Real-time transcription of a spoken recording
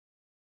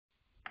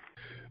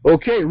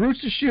Okay,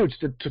 roots to shoots,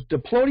 the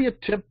Diplodia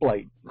tip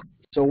blight.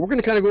 So we're going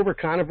to kind of go over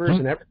conifers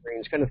and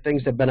evergreens, kind of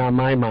things that have been on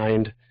my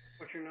mind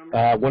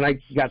when I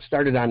got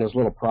started on this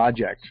little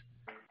project.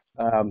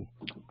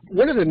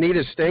 One of the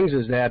neatest things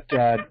is that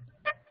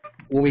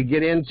when we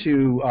get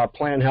into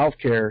plant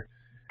healthcare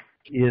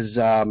is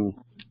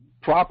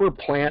proper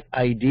plant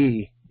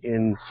ID.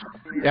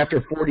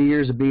 After 40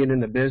 years of being in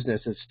the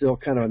business, it's still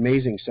kind of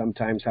amazing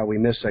sometimes how we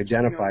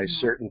misidentify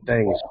certain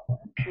things.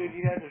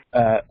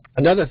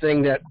 Another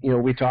thing that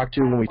we talk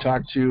to when we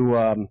talk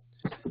to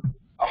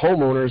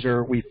homeowners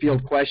or we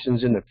field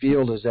questions in the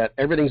field is that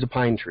everything's a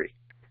pine tree.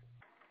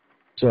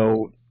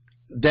 So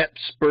that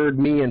spurred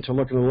me into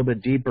looking a little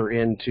bit deeper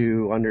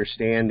into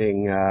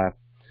understanding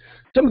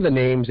some of the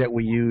names that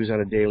we use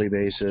on a daily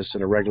basis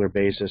and a regular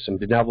basis, and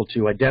being able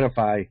to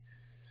identify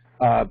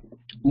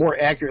more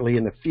accurately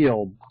in the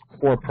field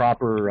for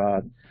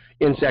proper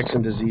insects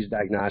and disease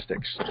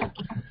diagnostics.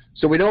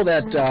 So we know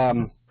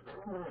that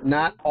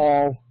not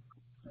all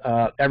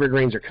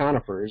evergreens are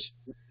conifers.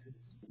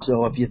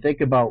 So if you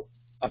think about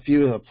a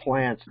few of the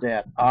plants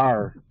that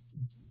are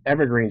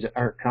evergreens that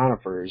aren't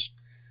conifers,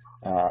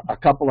 a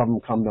couple of them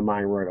come to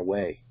mind right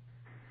away.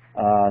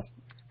 A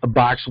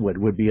boxwood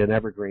would be an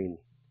evergreen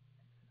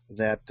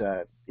that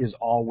is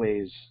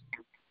always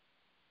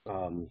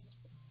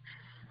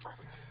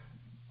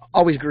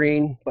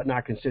green, but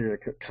not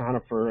considered a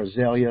conifer.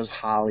 Azaleas,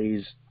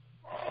 hollies,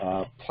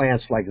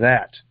 plants like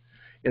that.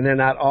 And then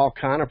not all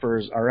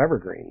conifers are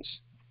evergreens.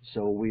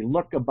 So we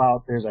look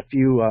about, there's a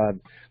few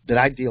that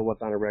I deal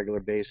with on a regular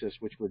basis,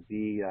 which would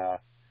be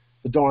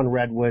the dawn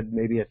redwood,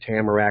 maybe a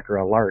tamarack or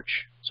a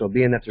larch. So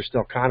being that they're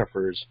still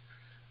conifers,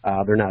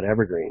 they're not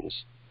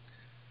evergreens.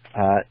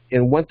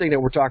 And one thing that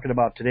we're talking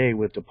about today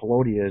with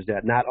Diplodia is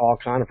that not all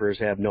conifers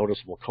have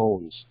noticeable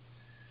cones.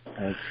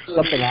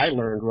 Something I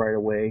learned right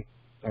away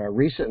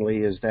recently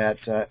is that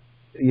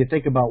you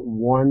think about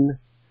one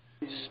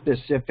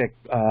specific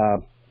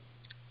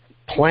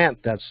plant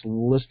that's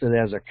listed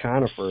as a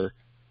conifer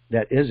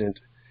that isn't,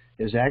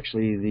 is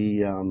actually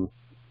the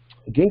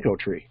ginkgo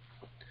tree.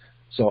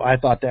 So I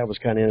thought that was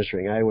kind of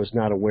interesting. I was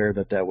not aware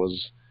that that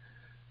was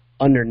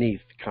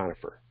underneath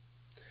conifer.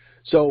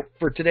 So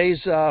for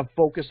today's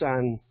focus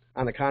on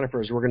the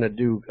conifers, we're going to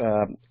do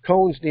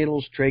cones,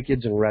 needles,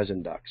 tracheids, and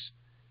resin ducts.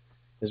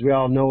 As we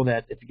all know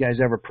that if you guys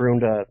ever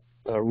pruned a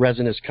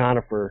resinous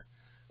conifer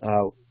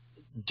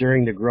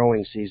during the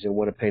growing season,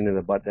 what a pain in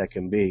the butt that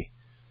can be.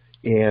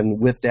 And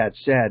with that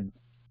said,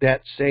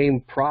 that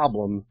same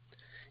problem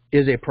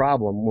is a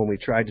problem when we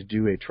try to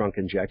do a trunk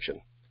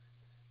injection.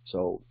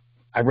 So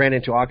I ran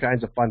into all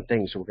kinds of fun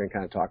things, so we're going to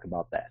kind of talk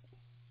about that.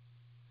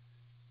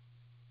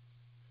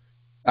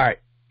 All right.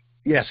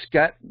 Yes,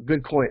 Scott,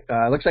 good point.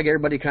 Looks like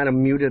everybody kind of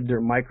muted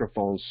their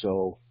microphones,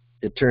 so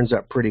it turns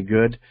out pretty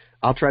good.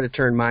 I'll try to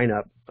turn mine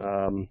up,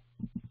 or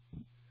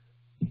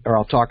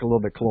I'll talk a little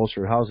bit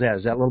closer. How's that?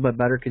 Is that a little bit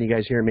better? Can you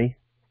guys hear me?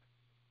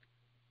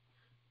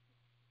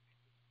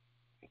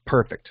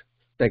 Perfect.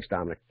 Thanks,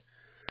 Dominic.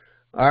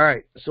 All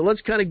right, so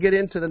let's kind of get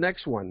into the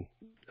next one.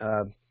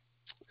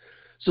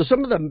 So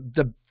some of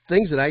the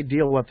things that I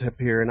deal with up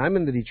here, and I'm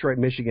in the Detroit,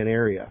 Michigan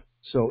area.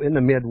 So in the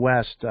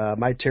Midwest,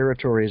 my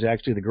territory is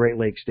actually the Great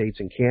Lakes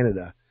states in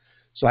Canada.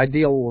 So I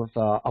deal with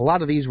a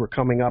lot of these were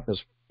coming up as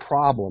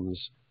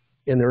problems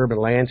in the urban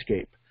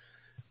landscape.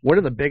 One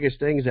of the biggest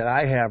things that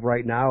I have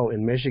right now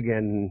in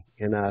Michigan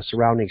and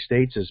surrounding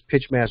states is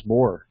pitch mass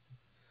borer.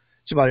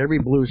 It's about every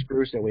blue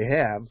spruce that we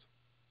have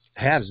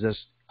has this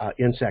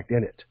insect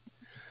in it.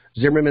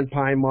 Zimmerman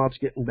pine moth's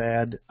getting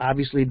bad.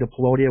 Obviously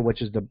Diplodia,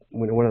 which is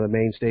one of the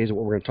mainstays of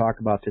what we're going to talk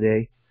about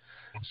today.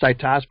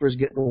 Cytospora is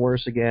getting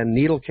worse again.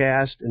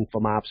 Needlecast and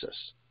Phomopsis.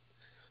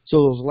 So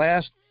those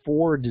last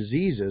 4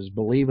 diseases,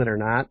 believe it or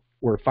not,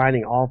 we're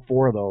finding all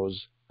 4 of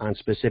those on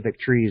specific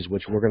trees,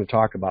 which we're going to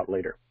talk about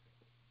later.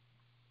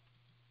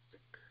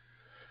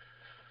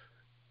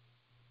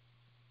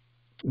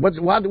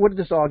 Why did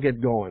this all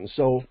get going?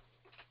 So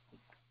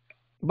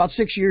about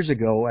 6 years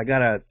ago, I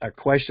got a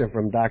question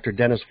from Dr.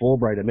 Dennis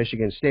Fulbright at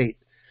Michigan State.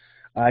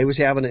 He was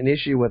having an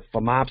issue with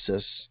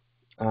Phomopsis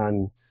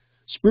on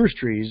spruce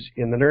trees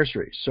in the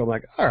nurseries. So I'm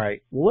like, all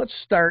right, well, let's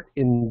start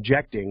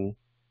injecting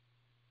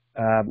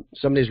some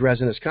of these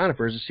resinous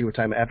conifers to see what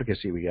type of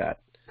efficacy we got.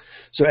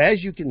 So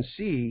as you can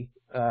see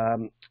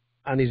on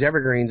these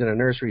evergreens in a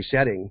nursery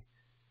setting,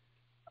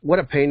 what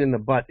a pain in the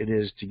butt it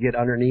is to get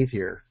underneath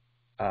here.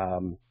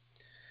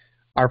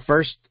 Our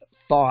first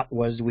thought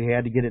was we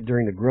had to get it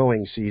during the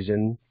growing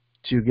season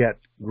to get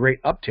great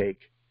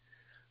uptake.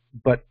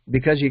 But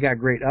because you got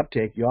great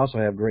uptake, you also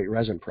have great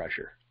resin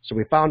pressure. So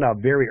we found out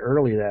very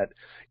early that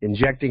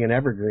injecting an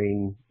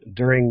evergreen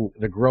during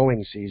the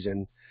growing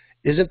season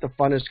isn't the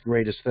funnest,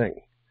 greatest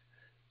thing.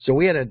 So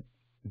we had to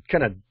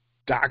kind of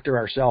doctor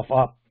ourselves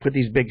up, put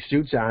these big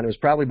suits on. It was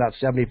probably about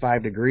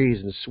 75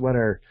 degrees and sweat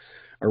our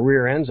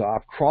rear ends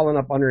off, crawling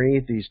up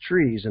underneath these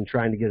trees and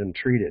trying to get them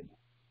treated.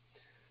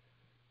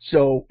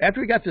 So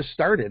after we got this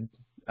started,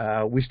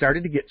 we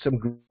started to get some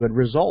good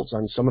results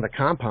on some of the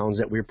compounds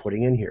that we were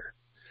putting in here.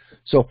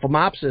 So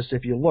Phomopsis,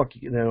 if you look,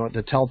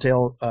 the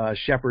telltale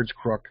shepherd's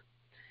crook,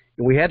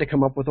 we had to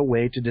come up with a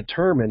way to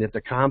determine if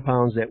the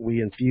compounds that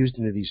we infused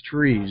into these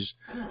trees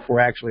were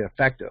actually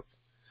effective.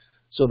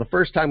 So the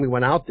first time we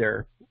went out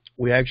there,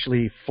 we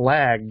actually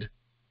flagged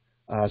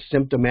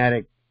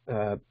symptomatic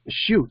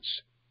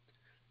shoots.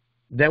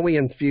 Then we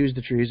infused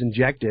the trees,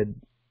 injected,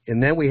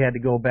 and then we had to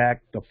go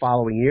back the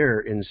following year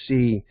and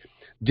see,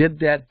 did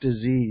that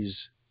disease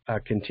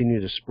continue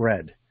to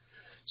spread?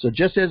 So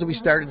just as we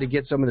started to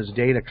get some of this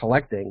data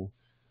collecting,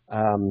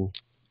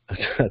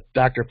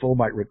 Dr.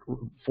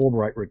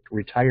 Fulbright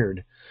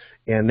retired,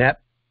 and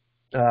that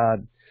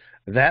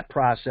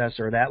process,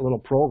 or that little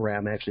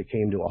program, actually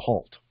came to a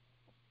halt.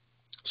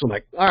 So I'm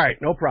like, all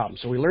right, no problem.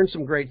 So we learned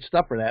some great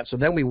stuff for that. So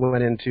then we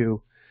went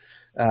into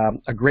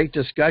a great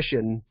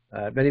discussion.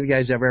 If any of you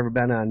guys have ever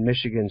been on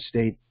Michigan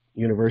State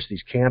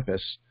University's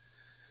campus,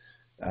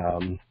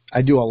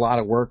 I do a lot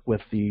of work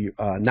with the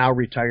now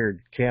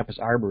retired campus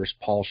arborist,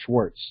 Paul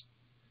Schwartz.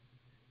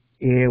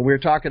 And we were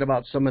talking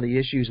about some of the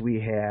issues we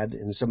had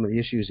and some of the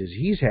issues that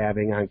he's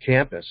having on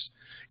campus.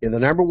 And the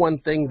number one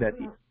thing that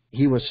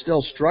he was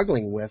still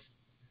struggling with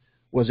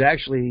was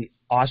actually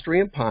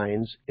Austrian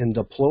pines and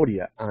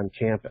Diplodia on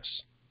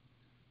campus.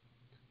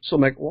 So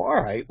I'm like, well,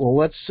 all right,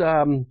 well,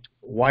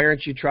 why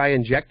aren't you try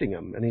injecting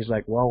them? And he's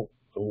like, well,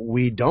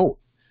 we don't.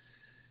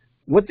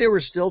 What they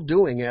were still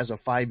doing as of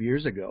 5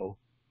 years ago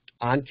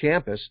on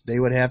campus, they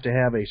would have to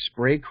have a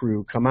spray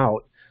crew come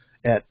out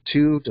at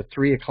 2 to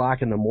 3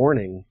 o'clock in the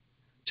morning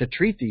to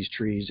treat these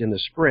trees in the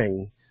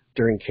spring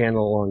during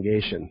candle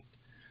elongation.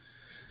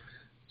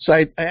 So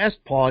I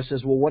asked Paul, I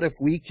says, well, what if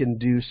we can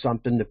do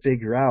something to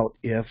figure out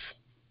if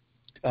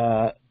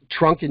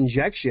trunk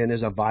injection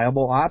is a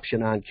viable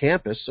option on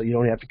campus so you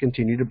don't have to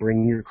continue to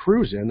bring your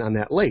crews in on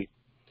that late?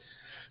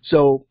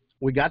 So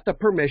we got the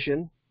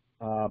permission,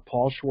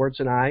 Paul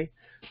Schwartz and I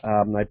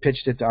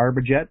pitched it to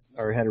Arborjet,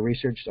 our head of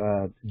research,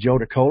 Joe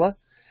DeCola.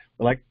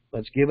 We're like,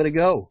 let's give it a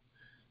go.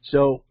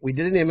 So we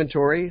did an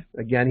inventory.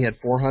 Again, he had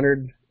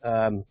 400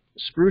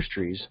 spruce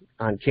trees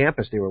on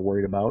campus they were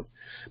worried about,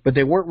 but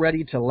they weren't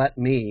ready to let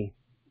me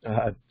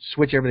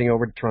switch everything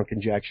over to trunk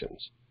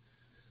injections.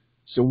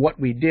 So what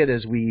we did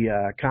is we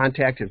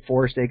contacted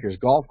Forest Acres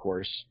Golf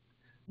Course.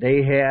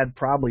 They had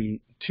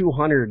probably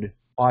 200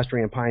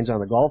 Austrian pines on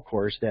the golf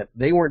course that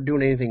they weren't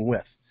doing anything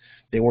with.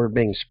 They weren't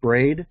being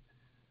sprayed,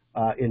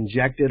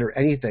 injected, or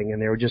anything,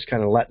 and they were just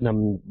kind of letting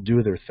them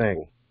do their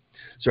thing.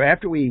 So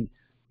after we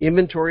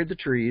inventoried the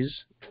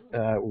trees,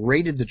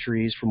 rated the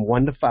trees from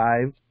 1 to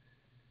 5,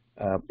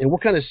 and we'll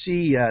kind of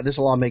see, this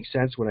will all make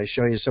sense when I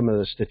show you some of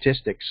the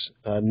statistics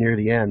near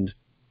the end.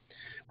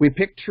 We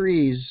picked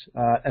trees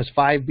as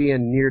 5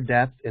 being near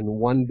death and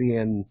 1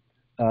 being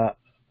a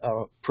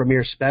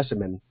premier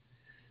specimen.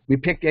 We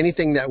picked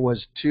anything that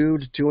was 2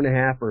 to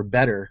 2.5 or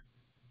better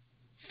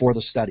for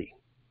the study.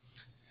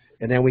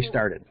 And then we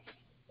started.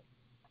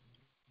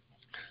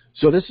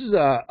 So this is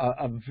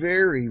a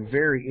very,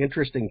 very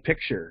interesting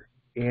picture.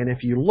 And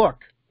if you look,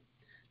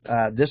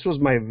 this was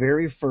my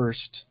very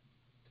first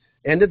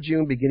end of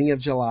June, beginning of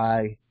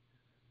July,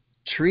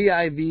 tree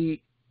IV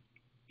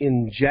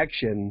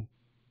injection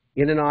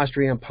in an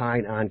Austrian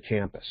pine on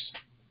campus.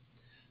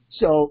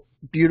 So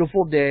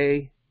beautiful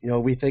day.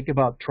 We think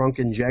about trunk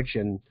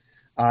injection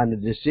on the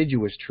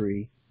deciduous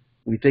tree.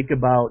 We think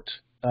about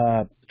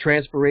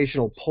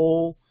transpirational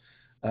pull,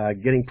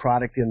 getting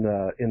product in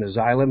the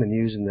xylem and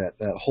using that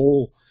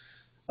whole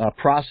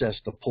process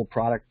to pull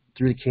product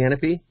through the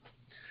canopy.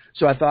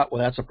 So I thought,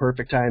 well, that's a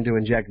perfect time to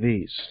inject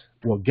these.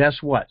 Well, guess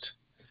what?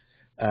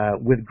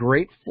 With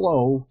great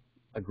flow,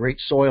 a great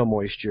soil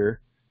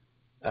moisture,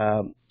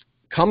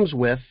 comes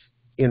with,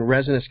 in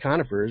resinous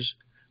conifers,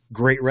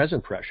 great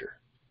resin pressure.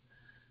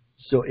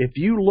 So if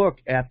you look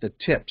at the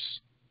tips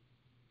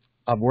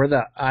of where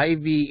the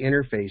IV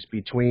interface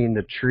between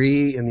the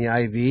tree and the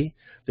IV,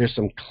 there's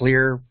some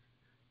clear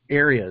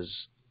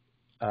areas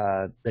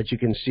that you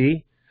can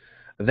see.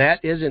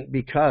 That isn't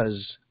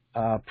because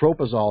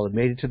propofol had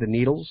made it to the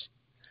needles.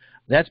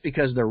 That's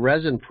because the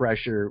resin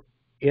pressure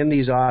in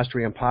these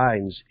Austrian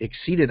pines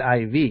exceeded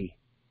IV.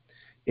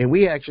 And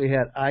we actually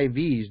had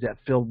IVs that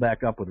filled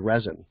back up with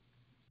resin.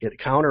 It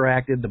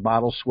counteracted, the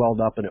bottle swelled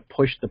up, and it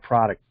pushed the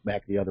product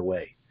back the other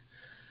way.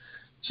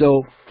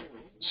 So,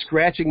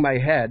 scratching my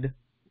head,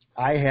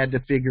 I had to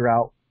figure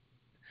out,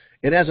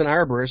 and as an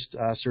arborist,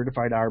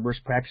 certified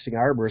arborist, practicing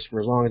arborist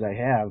for as long as I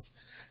have,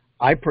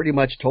 I pretty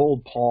much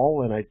told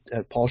Paul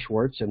and Paul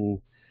Schwartz,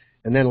 and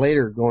then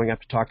later going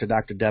up to talk to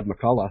Dr. Deb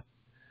McCullough,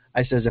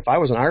 I says, if I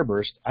was an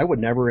arborist, I would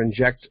never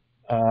inject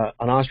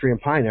an Austrian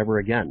pine ever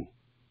again.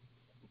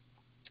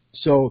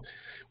 So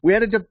we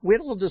had a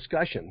little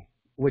discussion,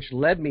 which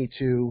led me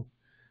to,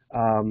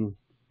 and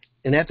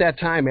at that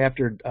time,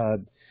 after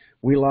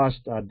we lost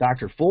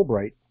Dr.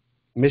 Fulbright,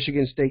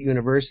 Michigan State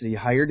University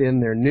hired in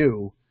their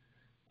new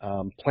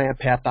plant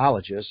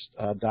pathologist,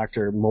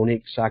 Dr.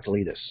 Monique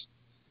Sokolidis.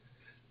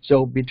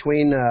 So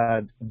between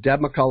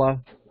Deb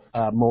McCullough,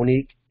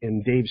 Monique,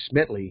 and Dave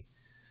Smitley,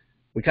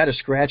 we kind of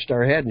scratched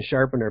our head and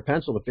sharpened our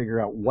pencil to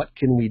figure out what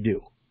can we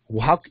do.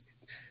 How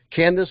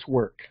Can this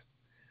work?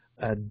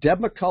 Deb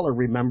McCullough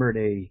remembered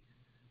a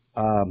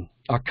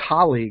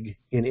colleague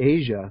in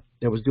Asia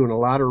that was doing a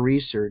lot of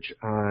research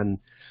on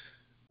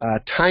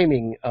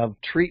timing of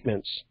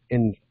treatments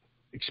and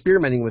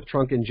experimenting with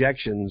trunk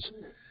injections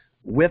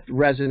with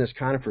resinous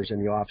conifers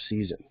in the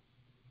off-season.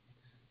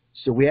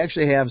 So we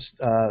actually have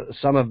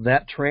some of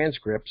that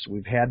transcripts.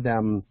 We've had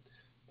them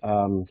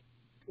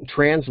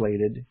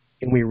translated,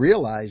 and we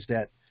realized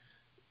that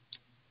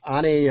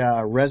on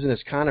a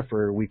resinous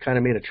conifer, we kind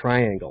of made a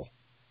triangle.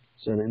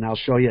 So, and I'll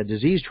show you a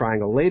disease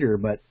triangle later,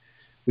 but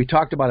we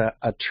talked about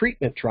a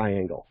treatment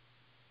triangle.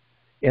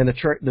 And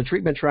the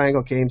treatment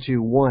triangle came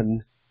to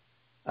one,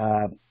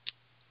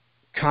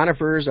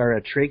 conifers are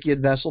a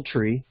tracheate vessel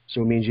tree,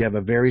 so it means you have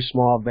a very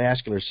small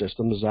vascular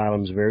system. The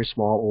xylem is very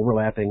small,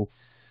 overlapping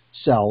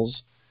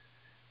cells.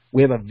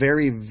 We have a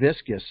very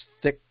viscous,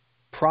 thick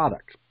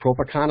product.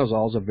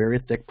 Propiconazole is a very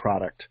thick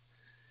product.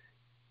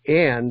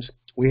 And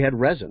we had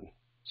resin,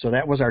 so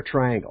that was our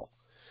triangle.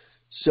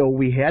 So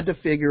we had to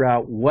figure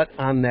out what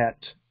on that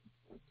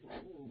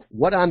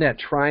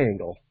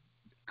triangle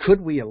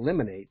could we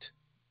eliminate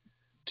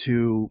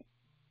to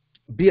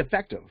be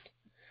effective.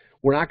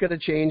 We're not going to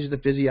change the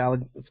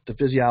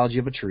physiology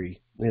of a tree.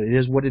 It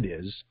is what it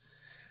is.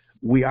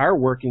 We are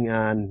working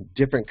on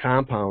different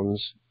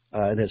compounds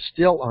that's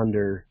still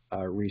under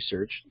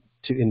research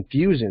to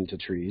infuse into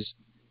trees.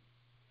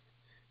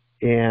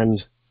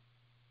 And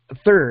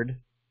third,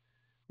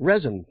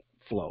 resin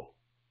flow.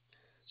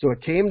 So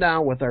it came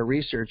down with our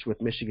research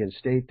with Michigan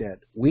State that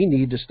we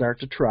need to start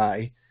to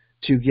try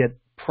to get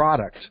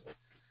product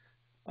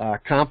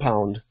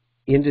compound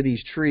into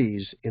these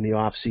trees in the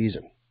off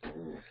season.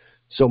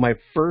 So my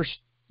first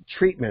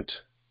treatment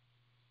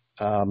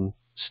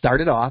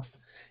started off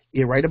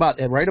right about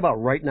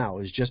now,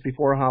 is just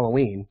before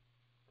Halloween.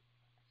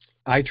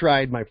 I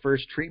tried my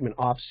first treatment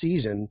off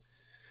season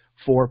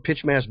for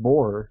pitch mass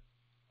borer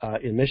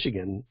in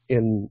Michigan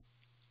in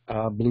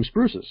blue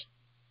spruces.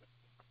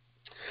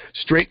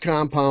 Straight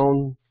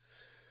compound,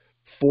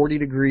 40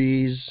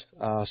 degrees,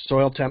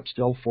 soil temp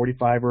still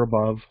 45 or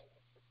above.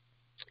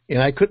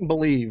 And I couldn't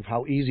believe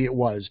how easy it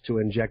was to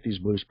inject these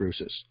blue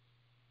spruces.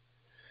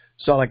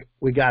 So like,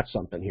 we got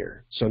something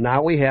here. So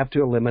now we have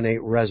to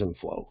eliminate resin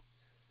flow.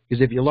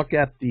 Because if you look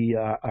at the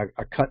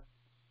a cut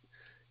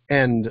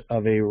end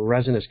of a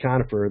resinous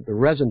conifer, the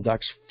resin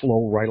ducts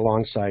flow right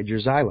alongside your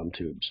xylem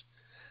tubes.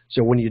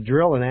 So when you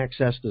drill and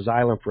access the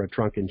xylem for a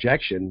trunk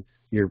injection,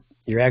 you're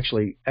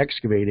actually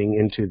excavating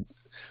into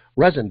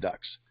resin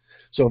ducts.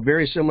 So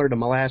very similar to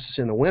molasses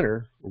in the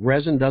winter,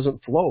 resin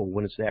doesn't flow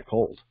when it's that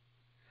cold.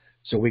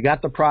 So we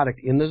got the product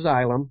in the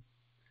xylem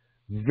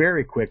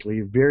very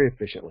quickly, very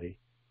efficiently,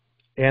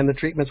 and the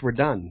treatments were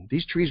done.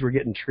 These trees were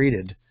getting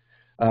treated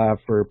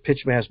for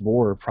pitch mass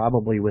borer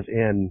probably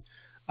within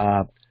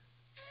 5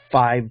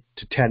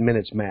 to 10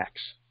 minutes max,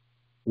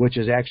 which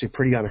is actually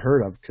pretty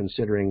unheard of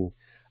considering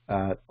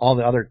all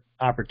the other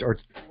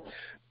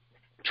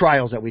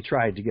trials that we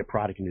tried to get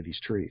product into these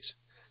trees.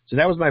 So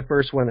that was my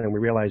first one, and we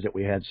realized that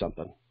we had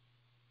something.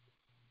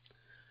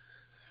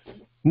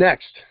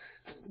 Next,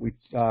 we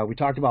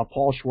talked about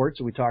Paul Schwartz,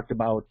 and we talked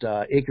about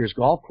Acres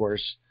Golf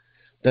Course.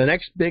 The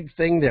next big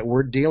thing that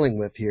we're dealing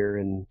with here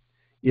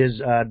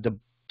is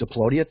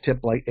Diplodia,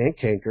 tip blight, and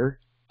canker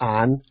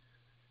on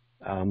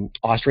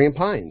Austrian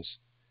pines.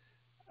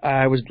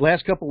 I was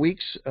last couple of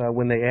weeks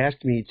when they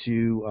asked me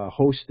to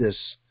host this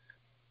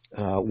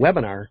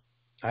webinar.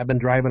 I've been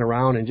driving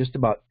around, and just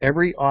about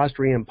every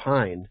Austrian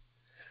pine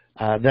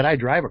that I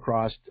drive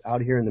across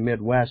out here in the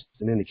Midwest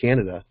and into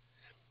Canada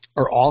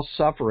are all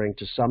suffering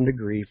to some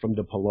degree from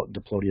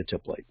Diplodia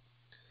tip blight.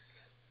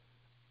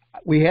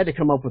 We had to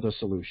come up with a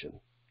solution.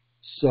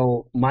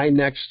 So my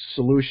next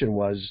solution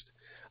was,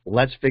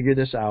 let's figure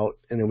this out.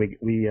 And then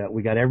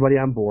we got everybody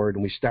on board,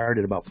 and we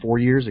started about 4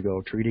 years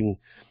ago treating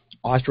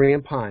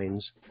Austrian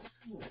pines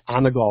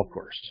on the golf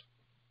course,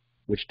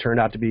 which turned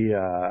out to be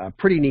a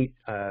pretty neat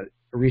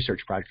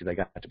research project that I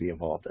got to be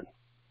involved in.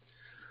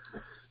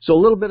 So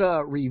a little bit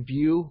of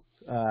review,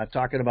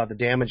 talking about the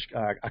damage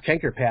a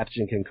canker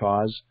pathogen can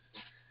cause.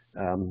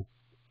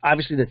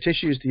 Obviously, the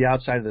tissues to the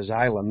outside of the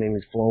xylem,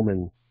 mainly phloem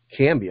and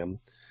cambium,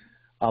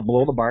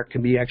 below the bark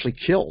can be actually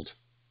killed,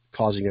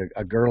 causing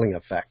a girdling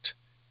effect.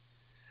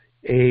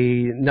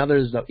 Another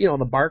is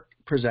the bark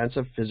presents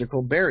a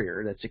physical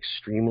barrier that's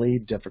extremely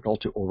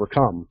difficult to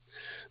overcome.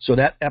 So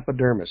that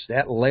epidermis,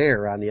 that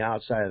layer on the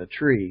outside of the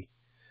tree,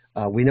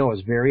 we know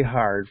is very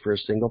hard for a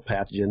single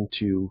pathogen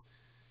to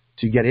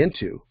get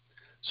into.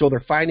 So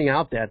they're finding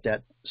out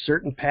that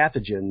certain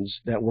pathogens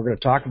that we're going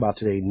to talk about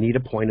today need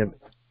a point of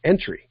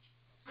entry.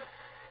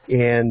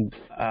 And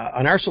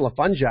an arsenal of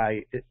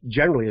fungi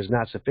generally is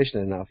not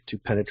sufficient enough to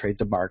penetrate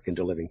the bark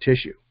into living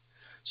tissue.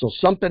 So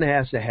something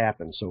has to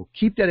happen. So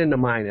keep that in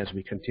mind as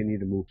we continue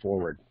to move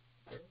forward.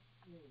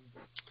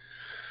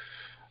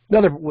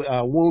 Another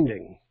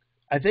wounding.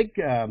 I think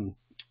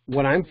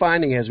what I'm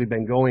finding as we've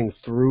been going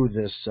through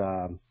this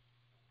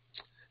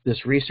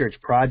research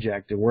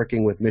project and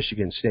working with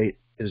Michigan State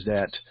is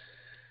that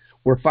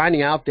we're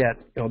finding out that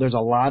there's a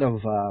lot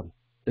of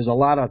there's a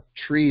lot of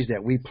trees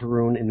that we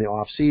prune in the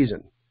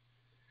off-season.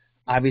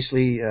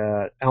 Obviously,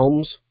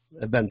 elms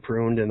have been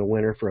pruned in the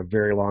winter for a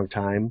very long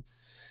time.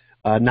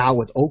 Now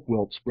with oak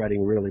wilt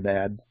spreading really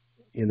bad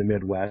in the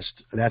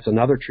Midwest, that's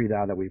another tree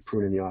now that we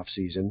prune in the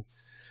off-season.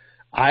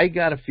 I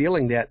got a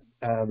feeling that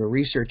the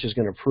research is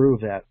going to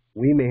prove that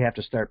we may have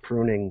to start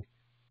pruning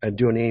and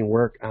doing any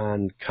work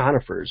on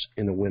conifers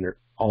in the winter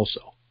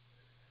also.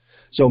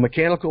 So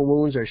mechanical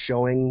wounds are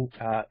showing,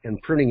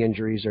 and pruning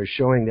injuries are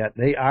showing that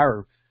they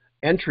are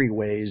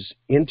entryways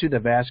into the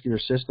vascular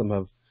system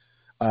of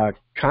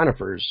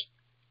conifers,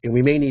 and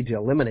we may need to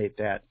eliminate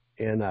that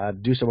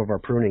and do some of our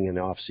pruning in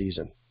the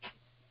off-season.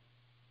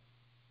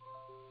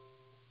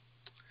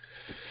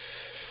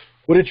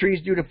 What do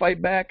trees do to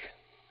fight back?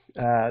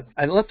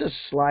 I left this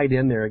slide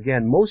in there.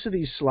 Again, most of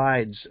these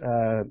slides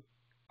are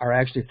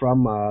actually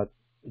from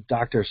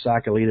Dr.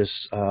 Sakalides'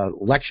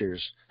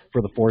 lectures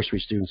for the forestry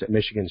students at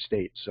Michigan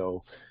State.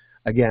 So,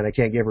 again, I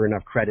can't give her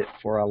enough credit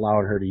for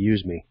allowing her to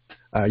use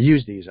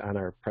these on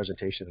our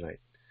presentation tonight.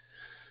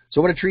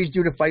 So what do trees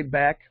do to fight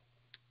back?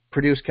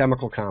 Produce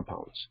chemical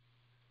compounds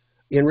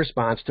in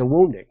response to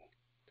wounding.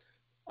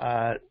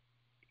 And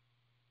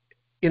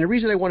the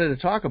reason I wanted to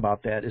talk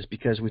about that is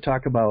because we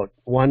talk about,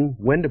 one,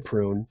 when to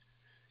prune,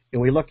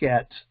 and we look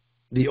at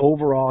the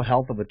overall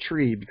health of a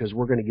tree, because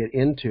we're going to get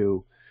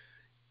into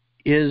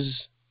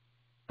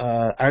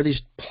are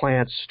these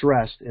plants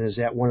stressed, and is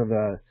that one of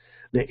the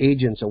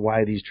agents of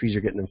why these trees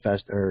are getting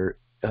infested or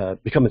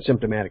becoming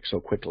symptomatic so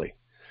quickly?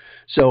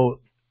 So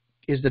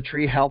is the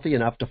tree healthy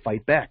enough to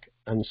fight back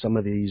on some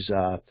of these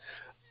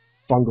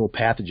fungal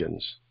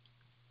pathogens?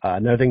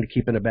 Another thing to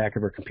keep in the back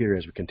of our computer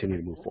as we continue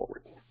to move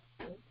forward.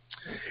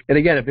 And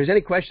again, if there's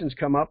any questions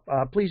come up,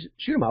 please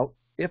shoot them out.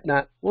 If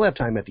not, we'll have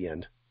time at the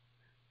end.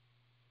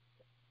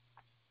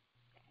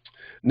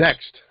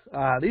 Next,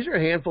 these are a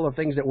handful of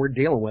things that we're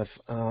dealing with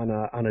on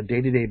a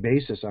day-to-day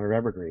basis on our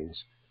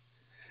evergreens.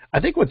 I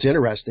think what's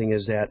interesting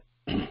is that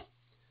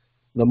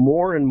the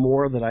more and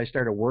more that I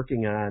started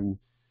working on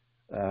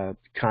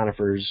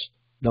conifers,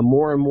 the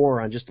more and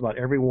more on just about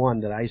every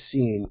one that I've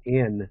seen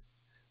in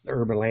the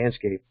urban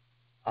landscape,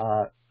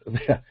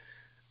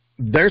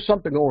 there's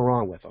something going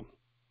wrong with them.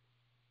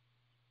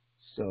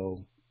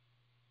 So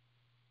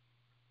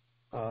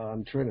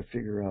I'm trying to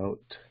figure out,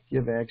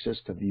 give access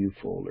to view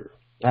folder.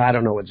 I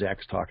don't know what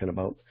Zach's talking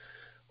about.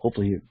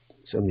 Hopefully you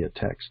send me a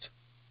text.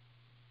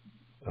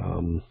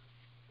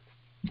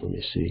 Let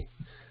me see.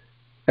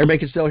 Everybody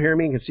can still hear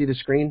me and can see the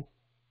screen?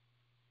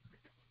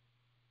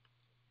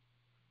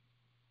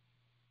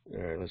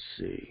 All right, let's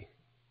see.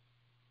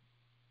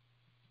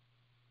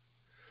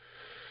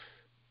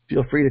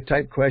 Feel free to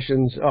type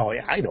questions. Oh,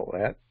 yeah, I know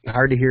that.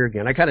 Hard to hear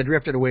again. I kind of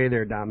drifted away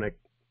there, Dominic,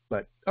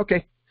 but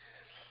okay.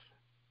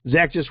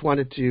 Zach just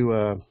wanted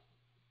to,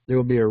 there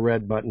will be a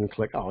red button.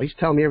 Click. Oh, he's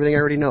telling me everything I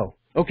already know.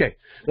 Okay,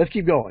 let's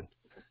keep going.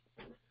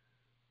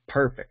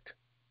 Perfect.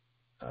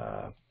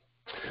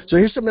 So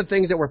here's some of the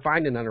things that we're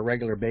finding on a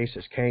regular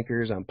basis.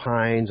 Cankers on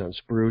pines, on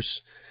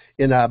spruce.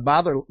 In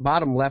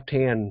bottom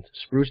left-hand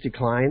spruce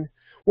decline,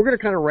 we're going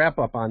to kind of wrap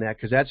up on that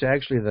because that's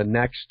actually the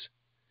next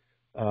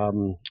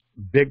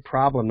big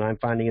problem that I'm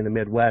finding in the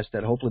Midwest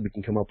that hopefully we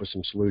can come up with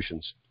some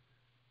solutions.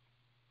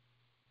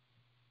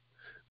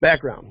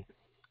 Background.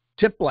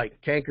 Tip blight,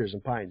 cankers,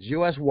 and pines,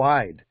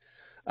 U.S.-wide.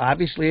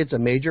 Obviously, it's a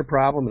major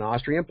problem in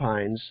Austrian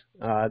pines,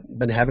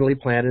 been heavily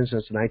planted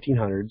since the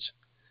 1900s.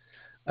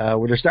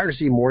 Where they're starting to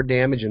see more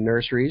damage in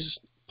nurseries,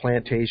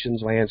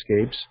 plantations,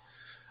 landscapes.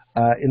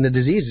 And the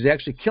disease is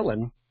actually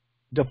killing,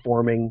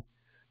 deforming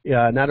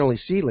not only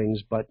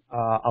seedlings, but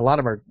a lot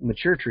of our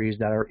mature trees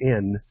that are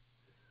in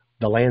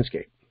the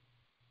landscape.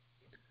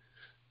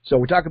 So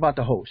we talk about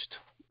the host.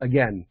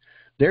 Again,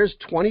 there's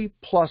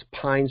 20-plus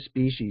pine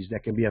species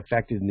that can be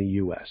affected in the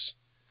U.S.,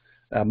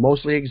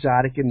 mostly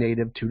exotic and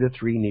native 2 to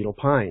 3 needle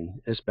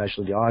pine,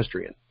 especially the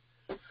Austrian.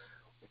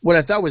 What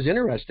I thought was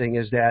interesting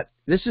is that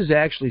this is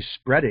actually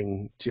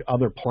spreading to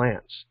other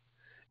plants.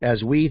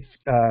 As we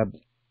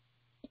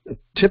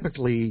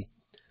typically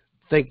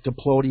think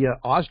Diplodia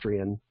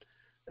Austrian,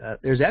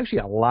 there's actually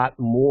a lot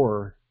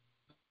more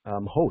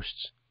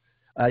hosts.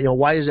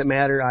 Why does it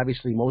matter?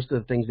 Obviously, most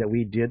of the things that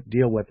we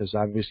deal with is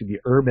obviously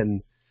the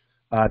urban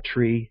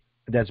tree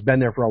that's been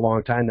there for a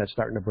long time that's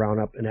starting to brown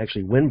up and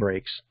actually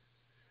windbreaks.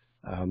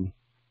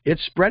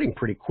 It's spreading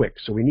pretty quick,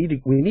 so we need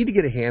to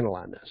get a handle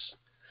on this.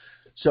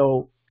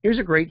 So here's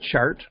a great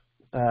chart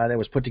that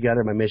was put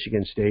together by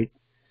Michigan State.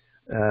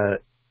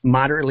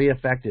 Moderately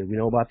effective. We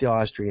know about the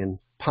Austrian.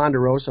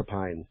 Ponderosa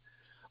pine.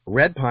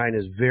 Red pine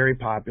is very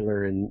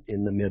popular in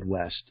the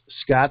Midwest.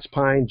 Scots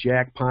pine,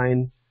 jack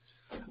pine.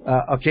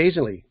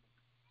 Occasionally,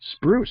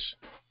 spruce.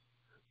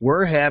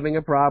 We're having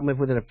a problem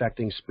with it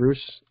affecting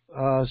spruce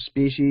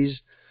species.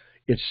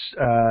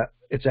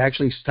 It's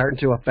actually starting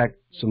to affect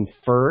some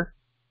fir,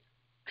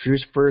 true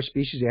fir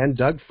species, and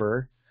Doug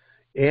fir,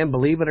 and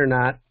believe it or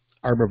not,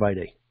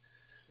 arborvitae.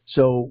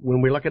 So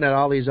when we're looking at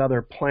all these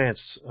other plants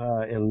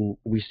and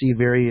we see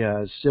very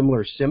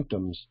similar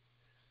symptoms,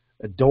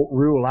 don't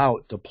rule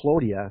out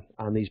Diplodia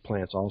on these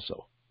plants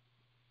also.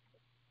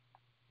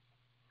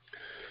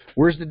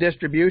 Where's the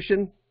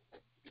distribution?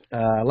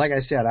 Like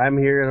I said, I'm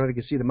here. I don't know if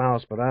you can see the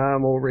mouse, but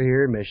I'm over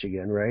here in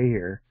Michigan, right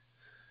here.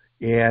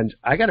 And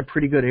I got a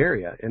pretty good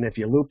area. And if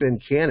you loop in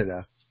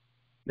Canada,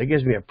 that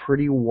gives me a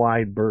pretty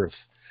wide berth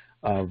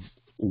of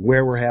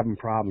where we're having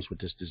problems with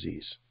this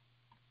disease.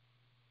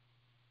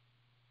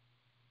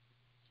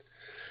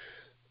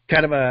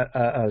 Kind of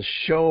a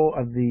show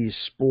of the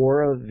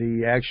spore,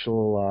 the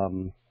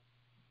actual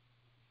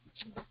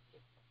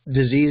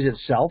disease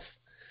itself.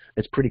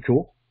 It's pretty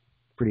cool,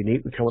 pretty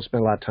neat. We kind of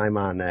spend a lot of time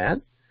on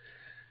that.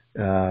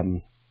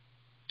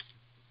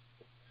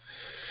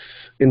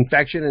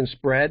 Infection and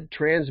spread,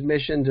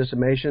 transmission,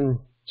 dissemination.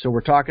 So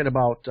we're talking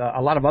about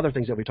a lot of other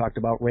things that we talked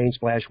about: rain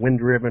splash,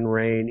 wind-driven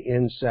rain,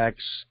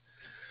 insects,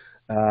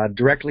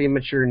 directly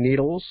immature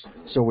needles.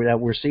 So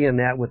we're seeing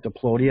that with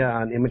Diplodia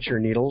on immature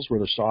needles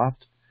where they're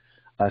soft,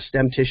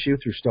 stem tissue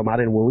through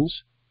stomata and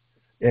wounds,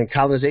 and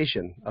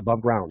colonization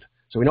above ground.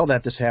 So we know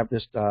that this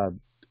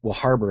will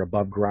harbor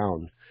above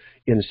ground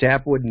in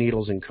sapwood,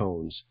 needles, and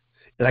cones.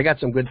 And I got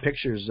some good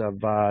pictures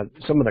of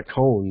some of the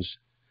cones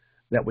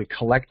that we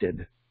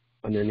collected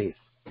underneath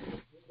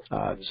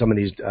some of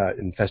these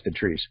infested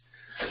trees.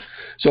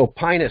 So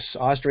Pinus,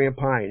 Austrian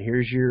pine,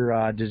 here's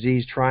your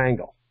disease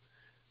triangle.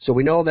 So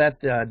we know that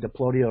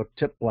Diplodia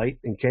tip blight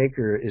and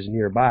canker is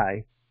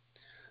nearby.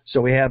 So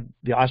we have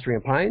the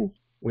Austrian pine,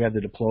 we have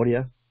the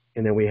Diplodia,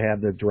 and then we have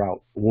the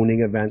drought,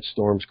 wounding events,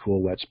 storms,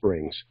 cool, wet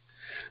springs.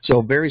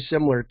 So very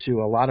similar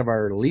to a lot of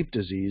our leaf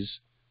disease,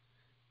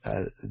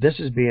 this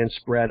is being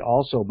spread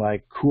also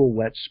by cool,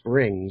 wet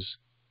springs,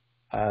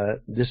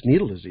 this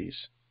needle disease.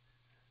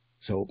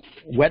 So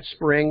wet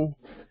spring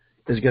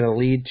is going to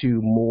lead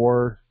to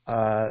more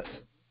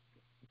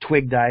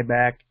twig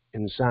dieback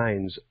and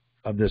signs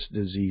of this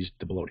disease,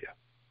 Diplodia.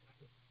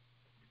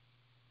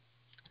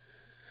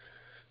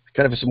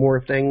 Kind of some more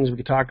things we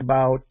could talk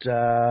about.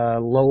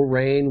 Low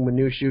rain, when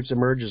new shoots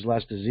emerge, is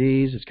less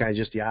disease. It's kind of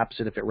just the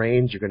opposite. If it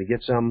rains, you're going to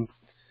get some.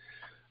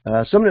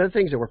 Some of the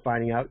things that we're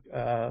finding out,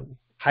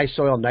 high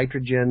soil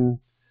nitrogen,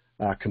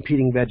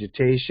 competing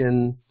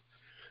vegetation.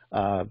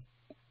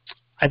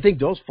 I think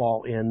those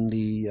fall in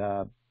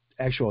the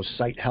actual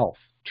site health,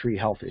 tree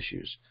health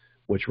issues,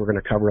 which we're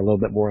going to cover a little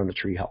bit more on the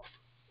tree health.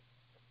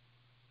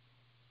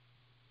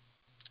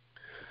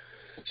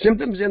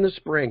 Symptoms in the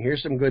spring.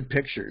 Here's some good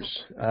pictures.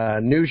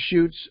 New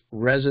shoots,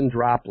 resin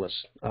droplets.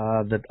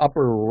 The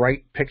upper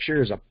right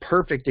picture is a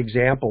perfect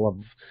example of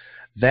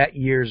that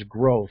year's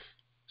growth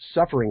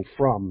suffering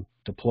from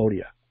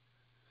Diplodia.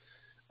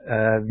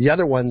 The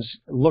other ones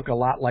look a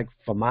lot like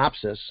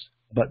Phomopsis,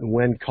 but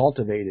when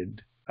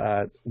cultivated,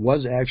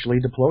 was actually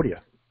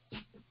Diplodia.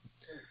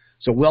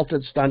 So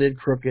wilted, stunted,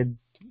 crooked,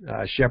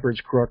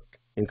 shepherd's crook,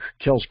 and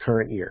kills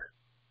current year.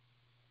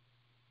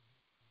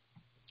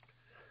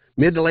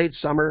 Mid to late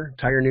summer,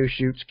 entire new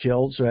shoots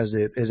killed. So as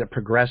it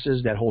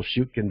progresses, that whole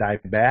shoot can die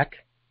back.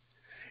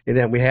 And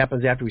then what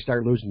happens after we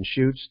start losing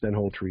shoots, then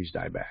whole trees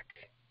die back.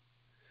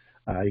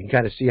 You can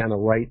kind of see on the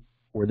right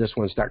where this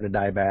one's starting to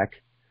die back.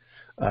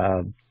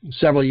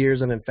 Several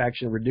years of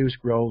infection, reduced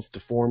growth,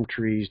 deformed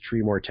trees,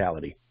 tree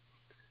mortality.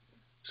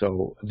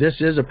 So this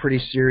is a pretty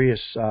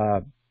serious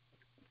fungal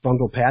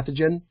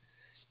pathogen,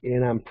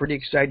 and I'm pretty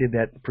excited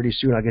that pretty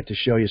soon I'll get to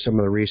show you some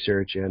of the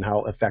research and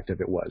how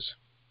effective it was.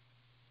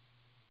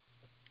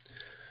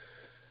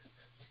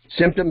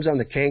 Symptoms on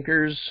the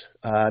cankers,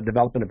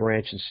 developing a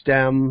branch and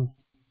stem.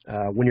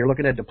 When you're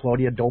looking at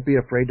Diplodia, don't be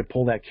afraid to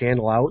pull that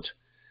candle out.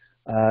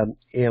 And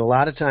a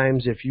lot of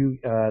times if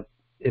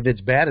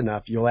it's bad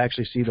enough, you'll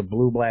actually see the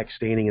blue-black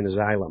staining in the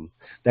xylem.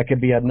 That could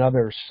be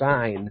another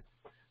sign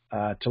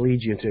to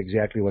lead you into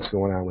exactly what's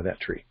going on with that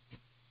tree.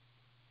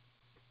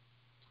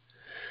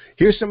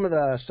 Here's some of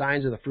the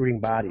signs of the fruiting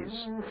bodies.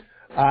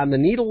 On the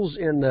needles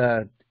in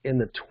the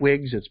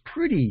twigs, it's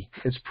pretty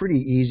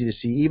easy to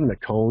see, even the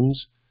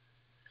cones.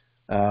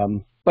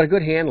 But a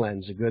good hand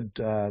lens, a good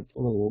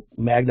little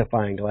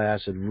magnifying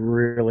glass, they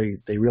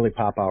really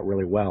pop out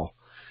really well.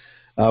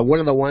 One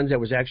of the ones that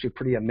was actually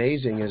pretty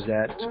amazing is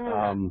that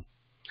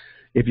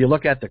if you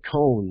look at the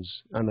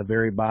cones on the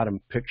very bottom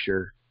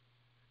picture,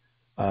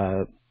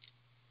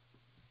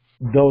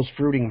 those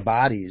fruiting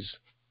bodies,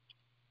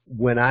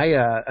 when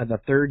the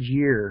third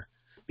year,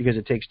 because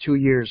it takes 2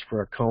 years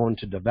for a cone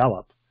to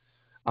develop,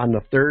 on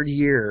the third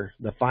year,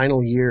 the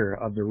final year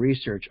of the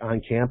research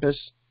on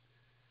campus,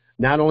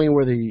 not only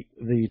were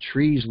the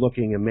trees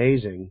looking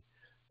amazing,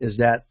 is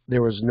that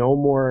there was no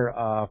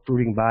more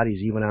fruiting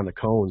bodies even on the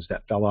cones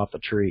that fell off the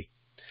tree.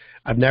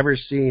 I've never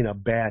seen a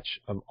batch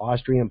of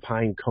Austrian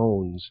pine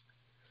cones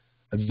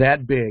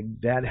that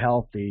big, that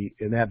healthy,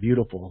 and that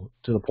beautiful,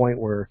 to the point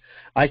where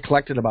I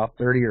collected about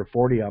 30 or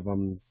 40 of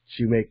them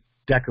to make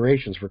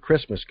decorations for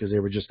Christmas because they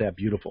were just that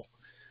beautiful,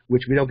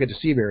 which we don't get to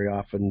see very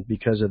often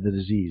because of the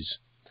disease.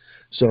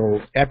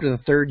 So after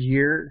the third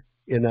year,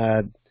 it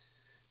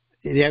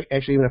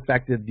actually even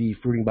affected the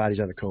fruiting bodies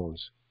on the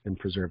cones and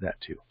preserved that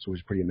too. So it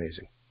was pretty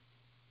amazing.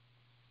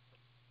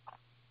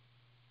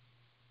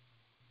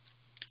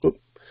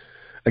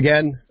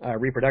 Again,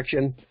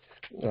 reproduction.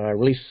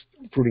 release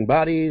fruiting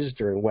bodies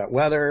during wet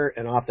weather,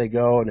 and off they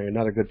go, and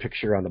another good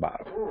picture on the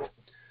bottom.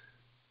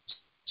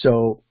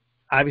 So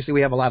obviously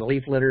we have a lot of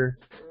leaf litter.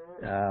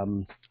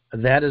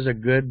 That is a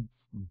good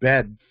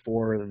bed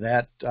for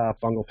that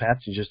fungal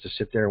pathogen just to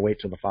sit there and wait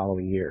till the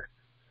following year.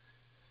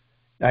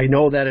 I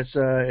know that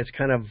it's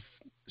kind of,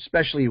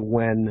 especially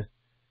when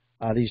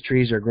these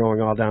trees are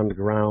growing all down the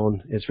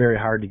ground, it's very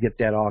hard to get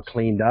that all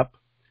cleaned up.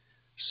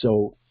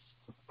 So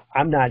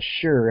I'm not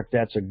sure if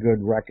that's a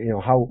good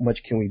how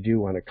much can we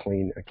do on a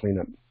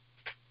cleanup.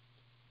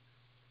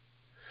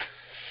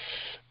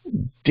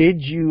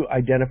 Did you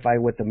identify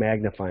with the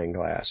magnifying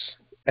glass?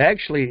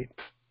 Actually,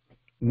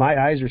 my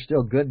eyes are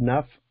still good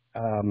enough.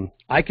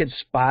 I could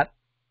spot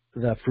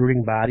the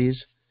fruiting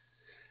bodies.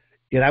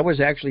 And I was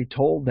actually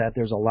told that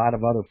there's a lot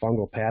of other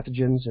fungal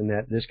pathogens, and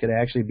that this could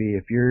actually be,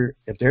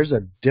 if there's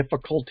a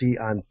difficulty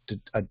on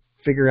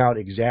figuring out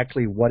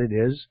exactly what it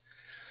is,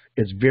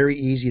 it's very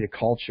easy to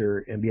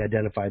culture and be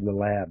identified in the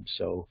lab.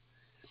 So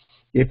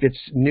if it's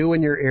new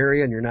in your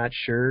area and you're not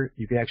sure,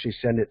 you can actually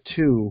send it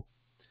to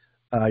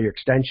your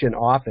extension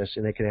office,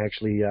 and they can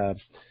actually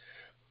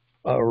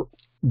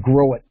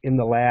grow it in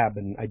the lab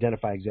and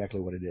identify exactly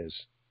what it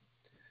is.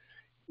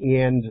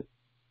 And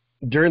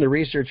during the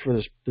research for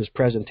this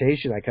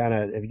presentation,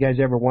 if you guys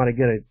ever want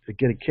to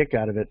get a kick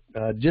out of it,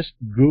 just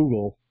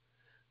Google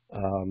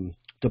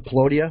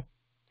Diplodia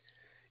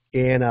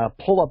and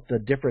pull up the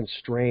different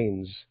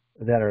strains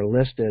that are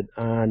listed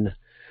on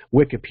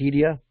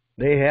Wikipedia.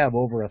 They have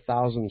over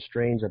 1,000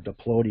 strains of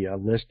Diplodia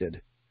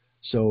listed.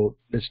 So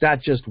it's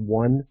not just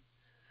one.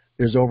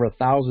 There's over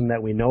 1,000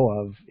 that we know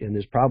of, and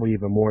there's probably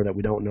even more that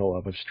we don't know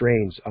of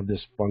strains of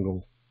this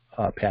fungal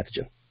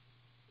pathogen.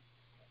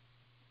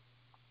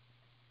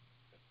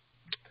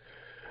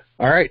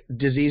 All right,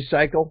 disease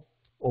cycle,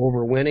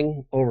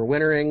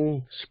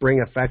 overwintering,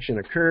 spring affection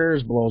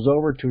occurs, blows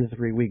over, 2 to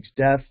 3 weeks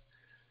death,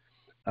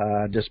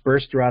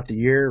 dispersed throughout the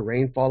year,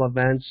 rainfall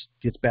events,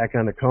 gets back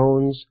on the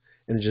cones,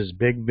 and it's just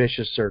big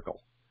vicious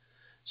circle.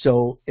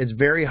 So it's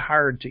very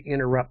hard to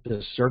interrupt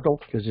this circle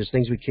because there's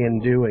things we can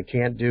do and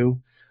can't do.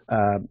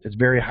 It's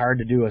very hard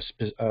to do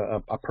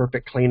a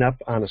perfect cleanup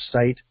on a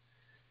site.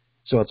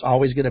 So it's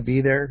always going to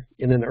be there.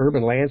 In an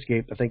urban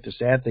landscape, I think the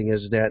sad thing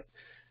is that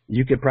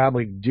you could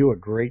probably do a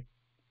great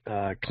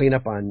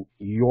cleanup on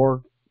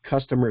your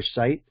customer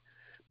site,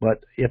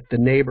 but if the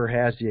neighbor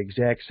has the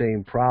exact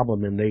same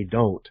problem and they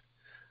don't,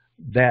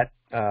 that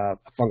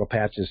fungal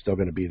pathogen is still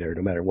going to be there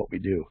no matter what we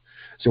do.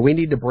 So we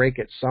need to break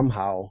it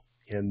somehow.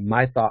 And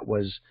my thought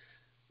was,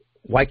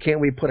 why can't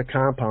we put a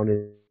compound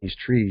in these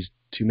trees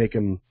to make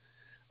them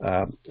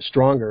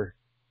stronger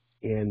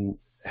and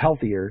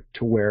healthier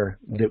to where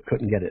they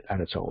couldn't get it on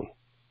its own?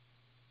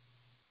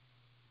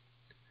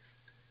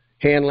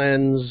 Hand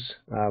lens,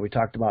 we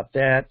talked about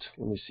that.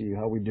 Let me see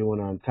how we're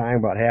doing on time,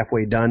 about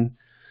halfway done.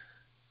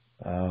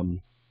 All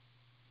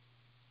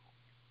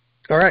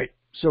right,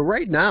 so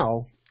right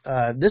now,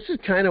 this is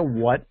kind of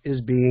what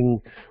is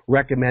being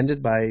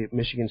recommended by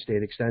Michigan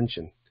State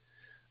Extension.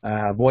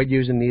 Avoid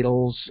using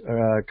needles,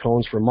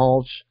 cones for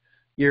mulch,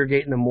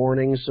 irrigate in the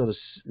morning so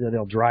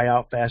they'll dry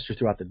out faster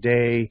throughout the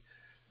day,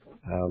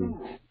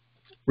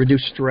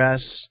 reduce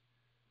stress,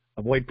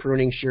 avoid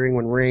pruning, shearing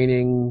when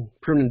raining,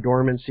 prune in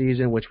dormant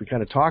season, which we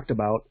kind of talked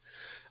about.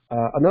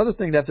 Another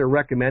thing that they're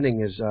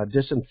recommending is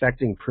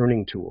disinfecting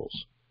pruning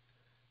tools.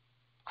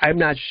 I'm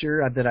not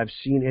sure that I've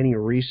seen any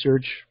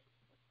research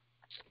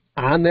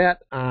on that,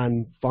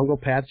 on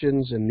fungal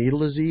pathogens and needle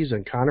disease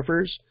and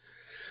conifers,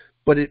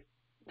 but it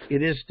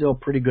is still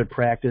pretty good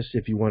practice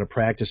if you want to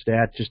practice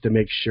that, just to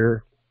make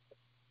sure,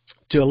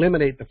 to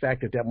eliminate the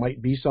fact that that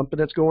might be something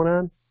that's going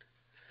on.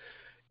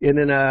 And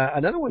then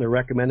another one they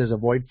recommend is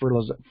avoid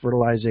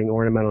fertilizing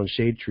ornamental and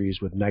shade trees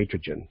with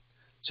nitrogen.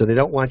 So they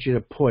don't want you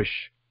to push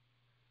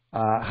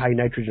high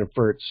nitrogen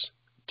ferts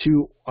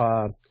to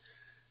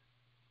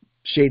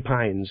shade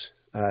pines,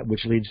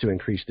 which leads to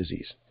increased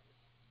disease.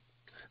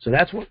 So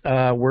that's what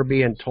we're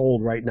being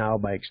told right now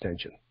by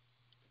Extension.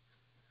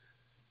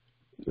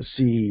 Let's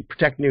see,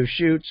 protect new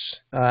shoots.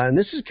 And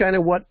this is kind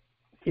of what,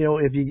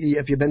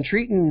 if you've been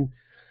treating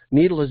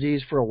needle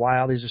disease for a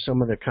while, these are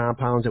some of the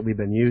compounds that we've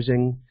been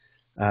using.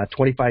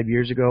 25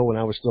 years ago when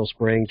I was still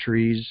spraying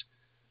trees,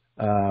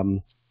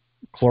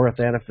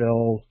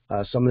 chlorophanafil,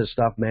 some of this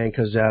stuff,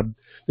 mancozeb.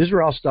 These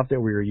were all stuff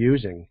that we were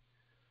using.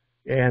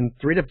 And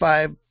 3 to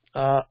 5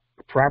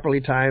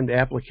 properly timed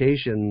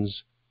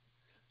applications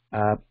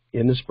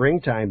in the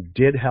springtime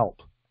did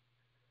help.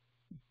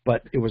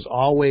 But it was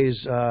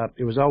always a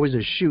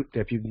shoot that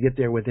if you can get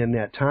there within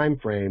that time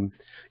frame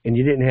and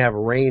you didn't have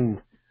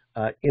rain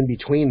in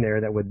between there,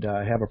 that would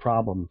have a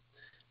problem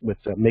with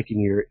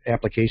making your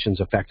applications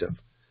effective.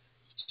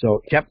 So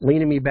it kept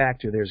leaning me back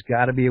to there's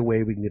got to be a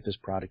way we can get this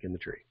product in the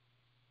tree.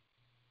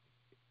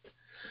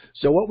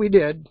 So what we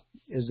did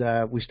is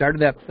we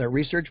started that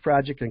research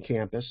project on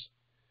campus,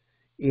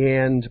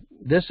 and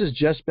this has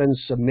just been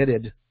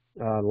submitted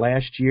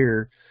last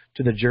year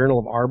to the Journal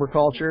of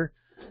Arboriculture,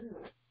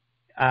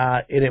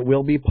 and it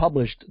will be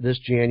published this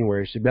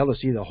January, so you'll be able to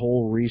see the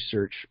whole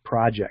research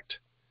project.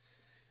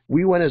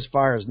 we went as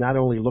far as not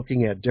only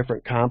looking at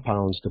different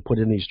compounds to put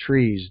in these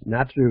trees,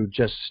 not through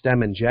just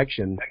stem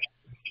injection,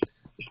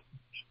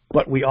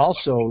 but we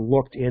also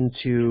looked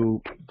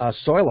into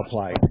soil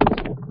applied.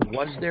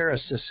 Was there a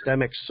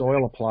systemic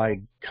soil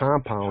applied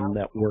compound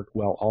that worked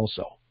well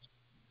also?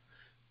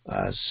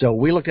 So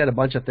we looked at a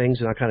bunch of things,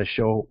 and I'll kind of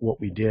show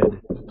what we did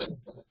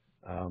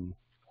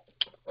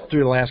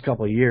through the last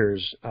couple of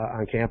years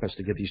on campus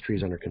to get these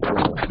trees under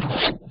control.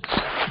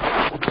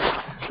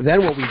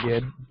 Then what we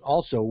did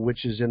also,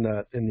 which is in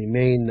the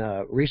main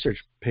research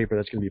paper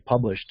that's going to be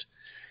published,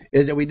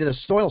 is that we did a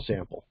soil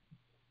sample.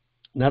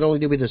 Not only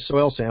did we do a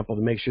soil sample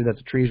to make sure that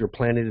the trees were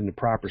planted in the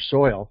proper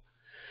soil,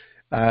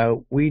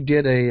 we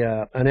did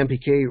an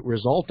NPK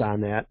result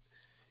on that.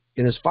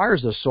 And as far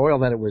as the soil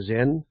that it was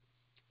in,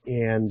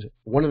 and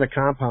one of the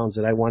compounds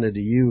that I wanted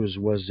to use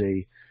was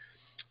a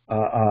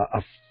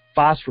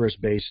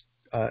phosphorus-based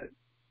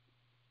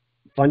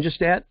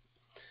fungistat.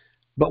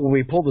 But when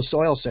we pulled the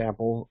soil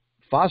sample,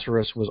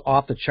 phosphorus was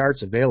off the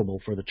charts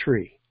available for the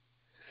tree.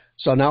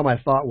 So now my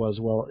thought was,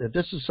 well, if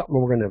this is something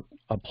we're going to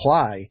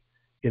apply,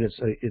 and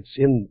it's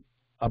in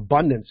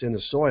abundance in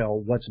the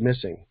soil, what's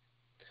missing?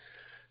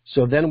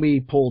 So then we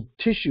pulled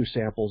tissue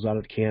samples out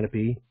of the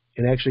canopy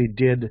and actually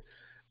did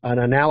an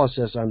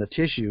analysis on the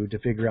tissue to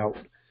figure out,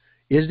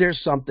 is there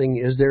something,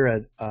 is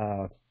there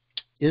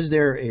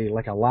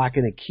like a lock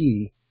and a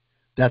key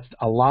that's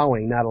not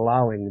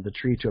allowing the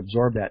tree to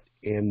absorb that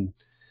and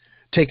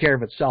take care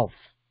of itself,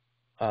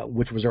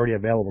 which was already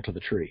available to the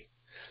tree.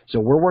 So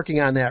we're working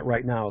on that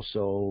right now.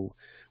 So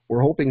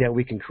we're hoping that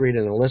we can create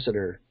an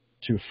elicitor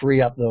to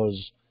free up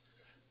those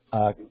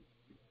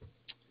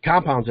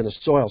compounds in the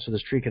soil so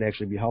this tree can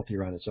actually be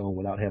healthier on its own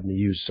without having to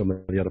use some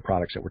of the other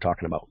products that we're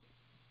talking about.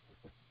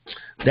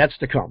 That's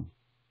to come.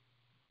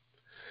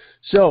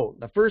 So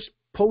the first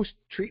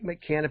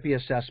post-treatment canopy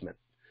assessment.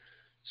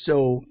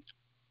 So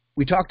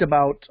we talked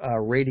about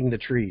rating the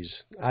trees.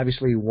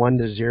 Obviously 1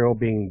 to 0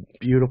 being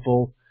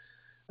beautiful,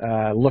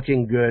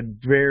 looking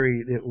good,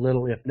 very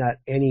little, if not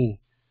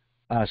any,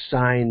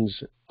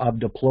 signs of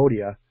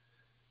diplodia.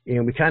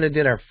 And we kind of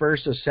did our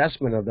first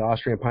assessment of the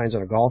Austrian pines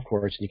on a golf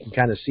course, and you can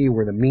kind of see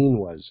where the mean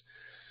was.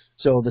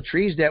 So the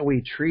trees that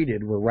we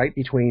treated were right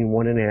between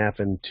 1.5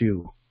 and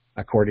 2,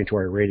 according to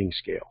our rating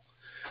scale.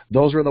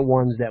 Those were the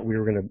ones that we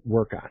were going to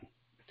work on.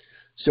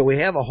 So we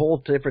have a whole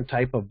different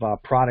type of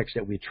products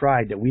that we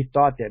tried that we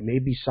thought that may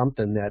be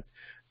something that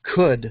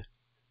could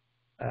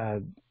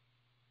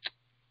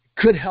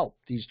help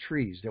these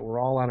trees that were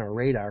all on our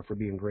radar for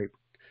being great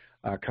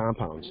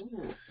compounds.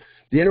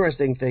 The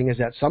interesting thing is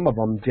that some of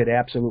them did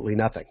absolutely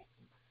nothing.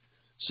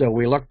 So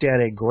we looked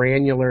at a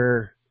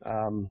granular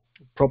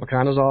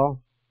propiconazole,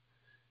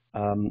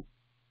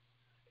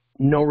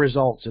 no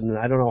results, and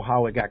I don't know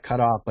how it got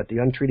cut off, but the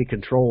untreated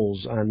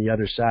controls on the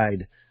other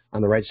side,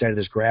 on the right side of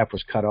this graph,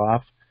 was cut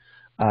off.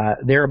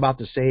 They're about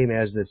the same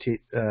as the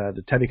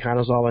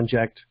tebuconazole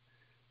inject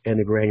and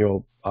the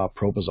granule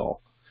propazole.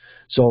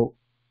 So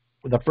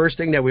the first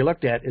thing that we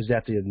looked at is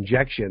that the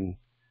injection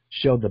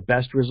showed the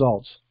best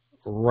results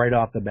right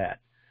off the bat.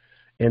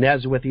 And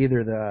as with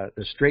either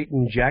the straight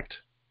inject,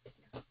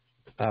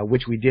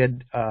 which we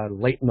did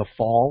late in the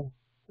fall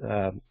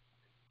to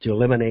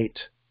eliminate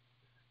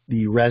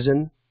the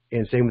resin,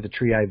 and same with the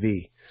tree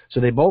IV. So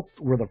they both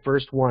were the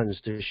first ones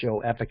to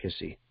show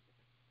efficacy.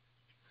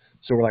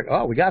 So we're like,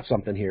 oh, we got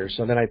something here.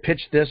 So then I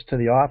pitched this to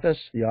the office.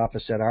 The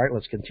office said, all right,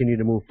 let's continue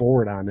to move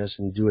forward on this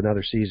and do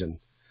another season.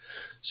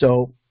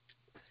 So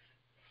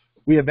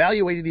we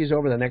evaluated these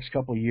over the next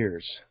couple of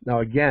years. Now,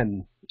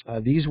 again,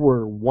 these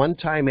were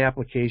one-time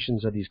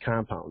applications of these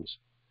compounds.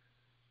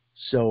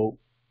 So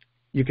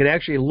you can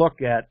actually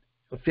look at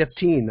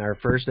 15, our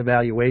first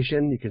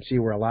evaluation. You can see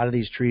where a lot of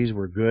these trees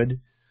were good.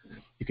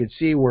 You can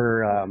see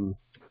where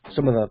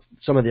some of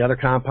the other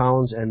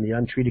compounds and the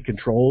untreated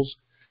controls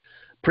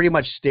pretty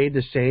much stayed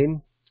the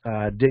same.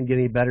 Didn't get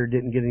any better,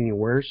 didn't get any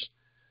worse.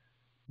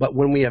 But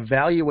when we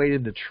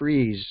evaluated the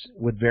trees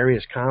with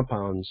various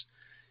compounds,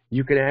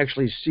 you can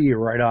actually see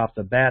right off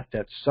the bat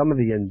that some of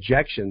the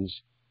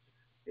injections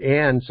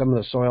and some of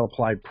the soil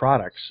applied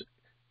products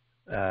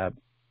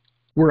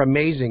were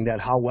amazing at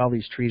how well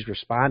these trees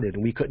responded,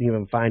 and we couldn't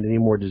even find any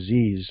more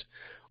disease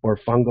or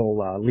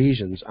fungal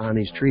lesions on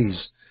these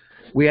trees.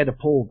 We had to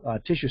pull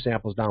tissue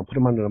samples down, put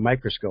them under the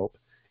microscope,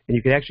 and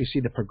you can actually see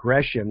the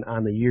progression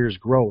on the year's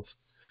growth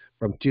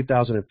from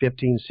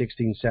 2015,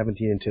 16,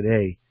 17, and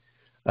today,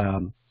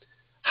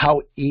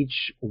 how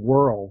each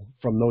whirl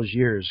from those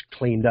years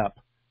cleaned up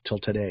till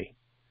today,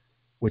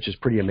 which is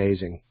pretty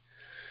amazing.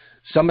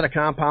 Some of the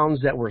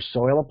compounds that were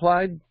soil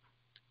applied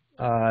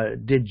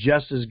did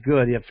just as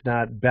good, if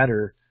not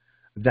better,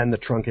 than the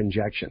trunk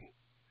injection.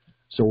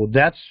 So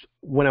that's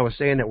when I was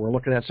saying that we're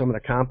looking at some of the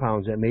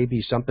compounds that may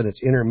be something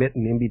that's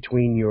intermittent in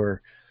between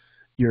your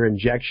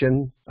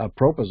injection of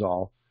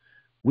propazole.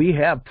 We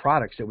have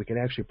products that we can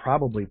actually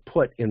probably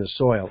put in the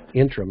soil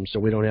interim so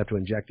we don't have to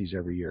inject these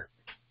every year.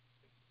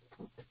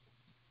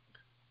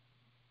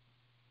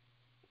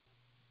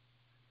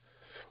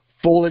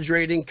 Foliage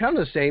rating, kind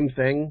of the same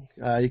thing.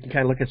 You can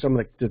kind of look at some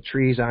of the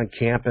trees on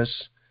campus.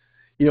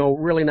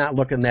 really not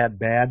looking that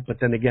bad. But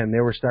then again, they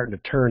were starting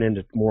to turn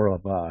into more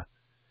of a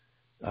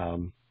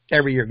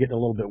every year getting a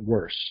little bit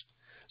worse.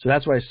 So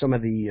that's why some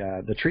of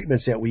the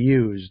treatments that we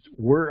used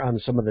were on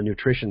some of the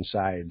nutrition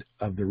side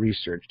of the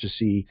research to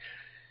see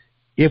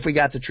if we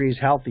got the trees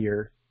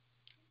healthier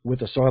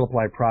with a soil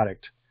applied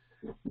product,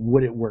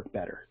 would it work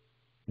better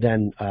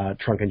than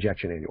trunk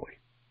injection annually?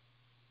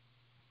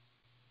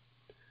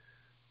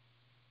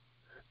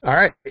 All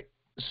right,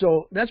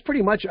 so that's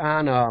pretty much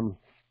on.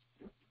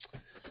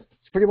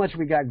 It's pretty much what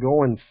we got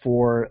going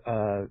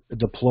for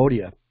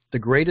Diplodia. The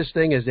greatest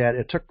thing is that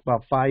it took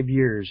about 5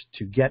 years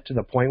to get to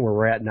the point where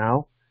we're at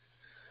now.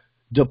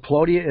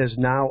 Diplodia is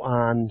now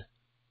on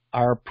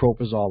our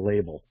Propofol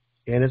label,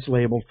 and it's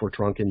labeled for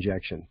trunk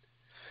injection.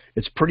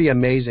 It's pretty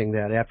amazing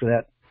that after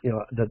that,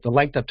 the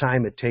length of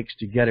time it takes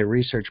to get a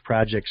research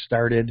project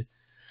started,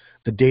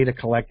 the data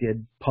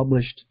collected,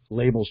 published,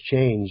 labels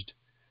changed,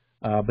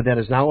 but that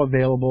is now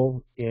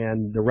available,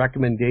 and the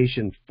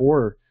recommendation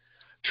for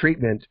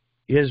treatment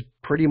is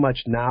pretty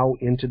much now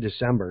into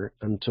December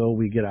until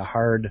we get a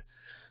hard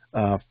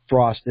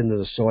frost into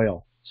the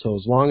soil. So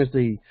as long as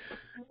the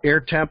air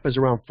temp is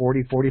around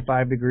 40,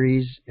 45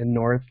 degrees in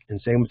north,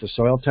 and same with the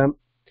soil temp,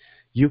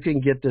 you can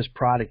get this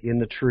product in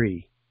the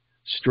tree,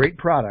 straight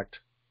product,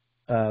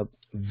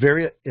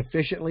 very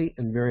efficiently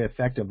and very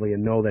effectively,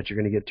 and know that you're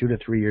going to get 2 to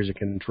 3 years of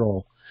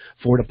control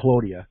for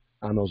Diplodia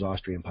on those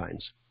Austrian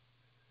pines.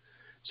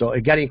 So if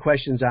you got any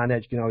questions on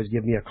that, you can always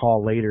give me a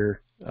call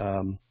later,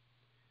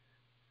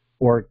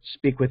 or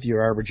speak with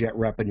your Arborjet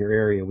rep in your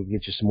area. We can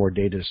get you some more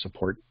data to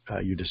support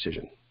your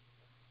decision.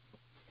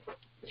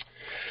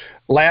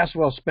 Last,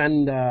 we'll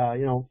spend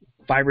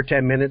 5 or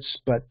 10 minutes,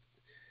 but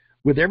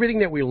with everything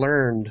that we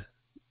learned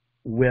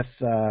with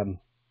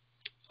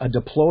a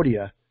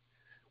Diplodia,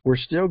 we're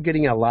still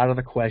getting a lot of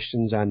the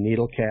questions on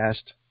needle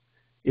cast,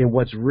 and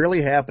what's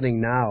really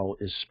happening now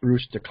is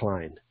spruce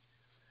decline.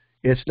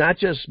 It's not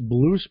just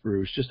blue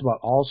spruce, just about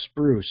all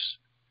spruce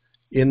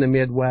in the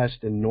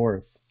Midwest and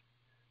North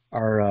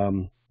are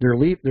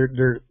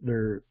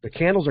the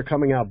candles are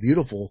coming out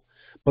beautiful,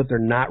 but they're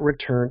not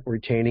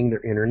retaining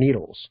their inner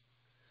needles.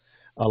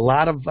 A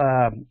lot of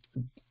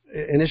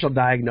initial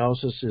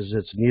diagnosis is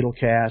it's needle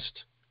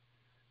cast,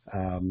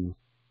 but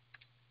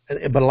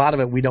a lot of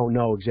it we don't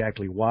know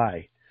exactly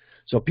why.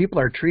 So people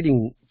are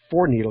treating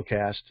for needle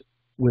cast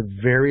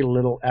with very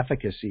little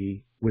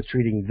efficacy with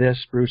treating this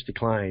spruce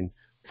decline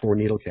for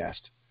needle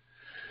cast.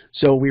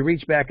 So we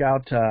reached back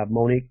out to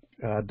Monique,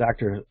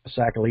 Dr.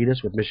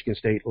 Sakalidis with Michigan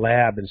State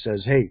Lab, and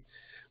says, hey,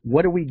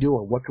 what are we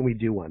doing? What can we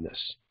do on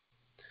this?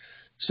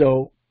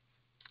 So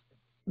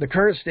the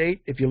current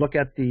state, if you look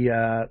at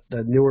the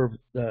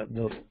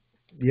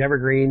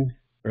evergreen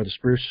or the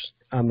spruce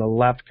on the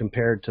left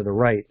compared to the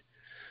right,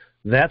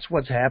 that's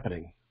what's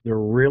happening. They're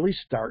really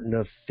starting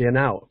to thin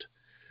out.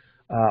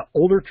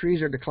 Older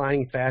trees are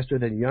declining faster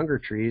than younger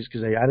trees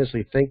because they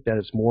honestly think that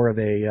it's more of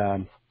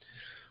a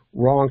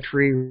wrong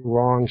tree,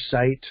 wrong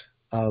site,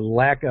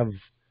 lack of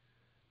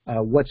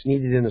what's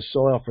needed in the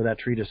soil for that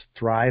tree to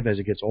thrive as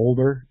it gets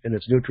older and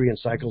its nutrient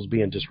cycles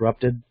being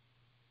disrupted.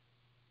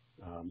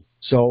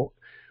 So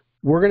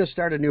we're going to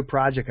start a new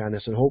project on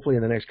this, and hopefully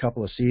in the next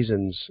couple of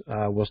seasons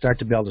we'll start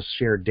to be able to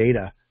share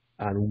data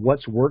on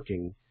what's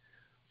working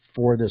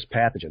for this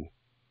pathogen.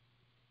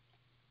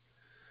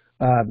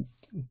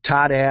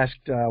 Todd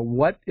asked,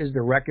 what is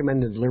the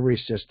recommended delivery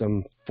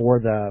system for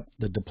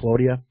the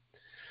Diplodia?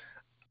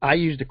 I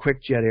used a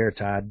quick jet air,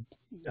 Todd.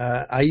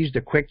 I used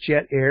a quick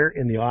jet air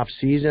in the off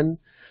season,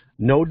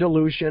 no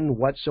dilution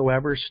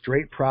whatsoever,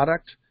 straight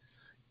product.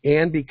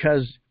 And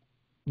because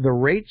the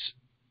rates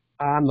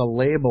on the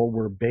label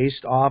were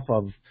based off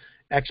of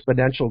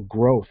exponential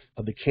growth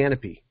of the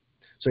canopy.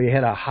 So you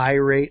had a high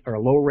rate or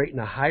a low rate and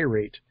a high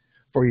rate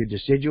for your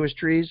deciduous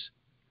trees.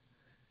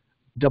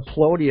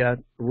 Diplodia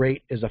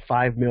rate is a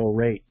 5 mil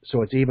rate,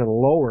 so it's even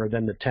lower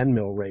than the 10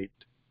 mil rate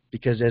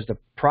because as the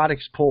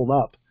product's pulled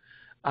up,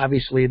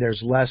 obviously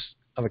there's less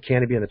of a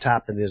canopy on the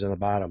top than there is on the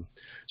bottom.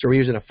 So we're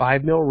using a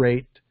 5 mil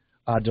rate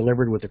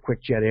delivered with a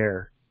quick jet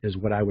air is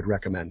what I would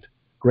recommend.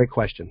 Great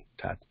question,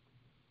 Todd.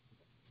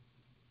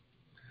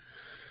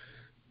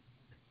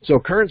 So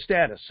current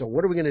status. So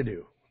what are we going to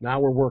do? Now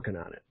we're working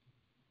on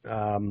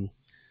it.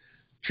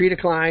 Tree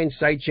decline,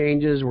 site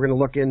changes. We're going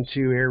to look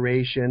into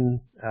aeration.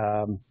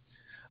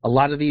 A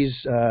lot of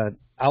these,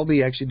 I'll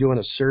be actually doing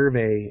a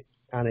survey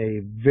on a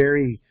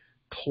very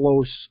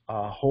close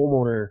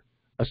homeowner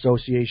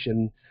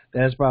association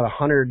that has about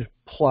 100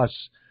 plus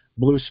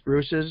blue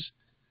spruces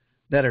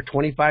that are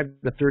 25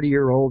 to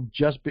 30-year-old,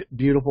 just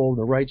beautiful in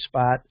the right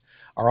spot,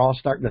 are all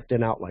starting to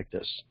thin out like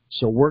this.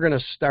 So we're going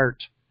to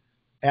start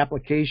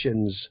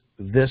applications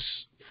this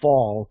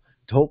fall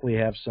to hopefully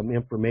have some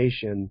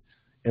information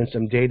and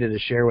some data to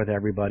share with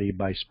everybody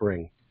by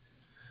spring.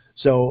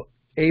 So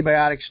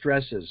abiotic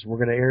stresses, we're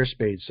going to air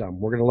spade some.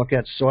 We're going to look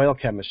at soil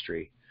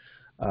chemistry.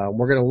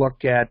 We're going to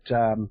look at,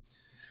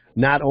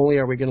 not only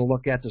are we going to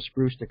look at the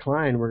spruce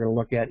decline, we're going to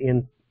look at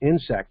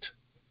insect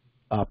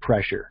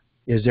pressure.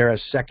 Is there a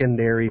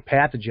secondary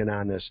pathogen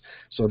on this?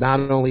 So not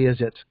only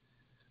is it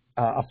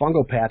a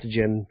fungal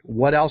pathogen,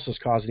 what else is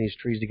causing these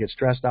trees to get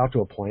stressed out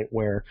to a point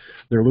where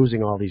they're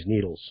losing all these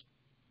needles?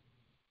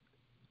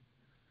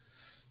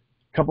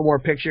 A couple more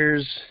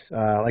pictures.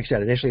 Like I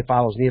said, initially it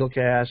follows needle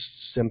cast,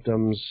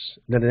 symptoms,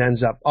 then it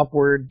ends up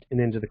upward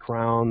and into the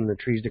crown, and the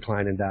trees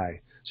decline and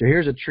die. So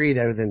here's a tree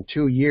that within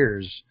 2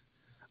 years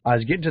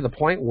is getting to the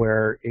point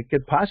where it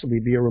could possibly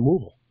be a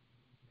removal.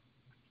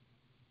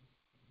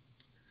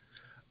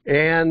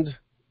 And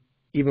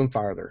even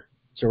farther.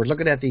 So we're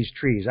looking at these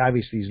trees.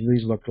 Obviously,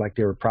 these look like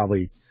they were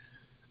probably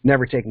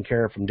never taken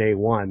care of from day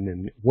one,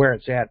 and where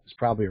it's at is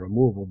probably a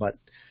removal, but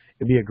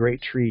it'd be a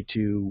great tree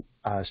to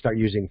start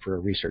using for a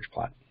research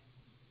plot.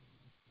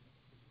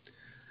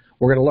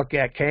 We're going to look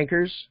at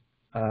cankers.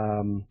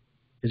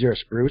 Is there a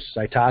spruce?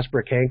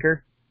 Cytospora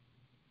canker.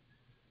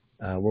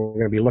 We're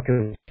going to be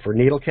looking for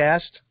needle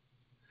cast.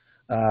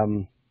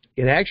 And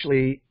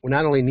actually, we're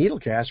not only needle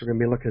cast, we're going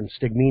to be looking at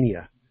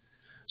stigmenia.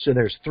 So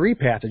there's 3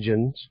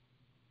 pathogens,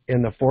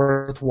 and the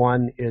 4th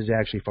one is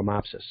actually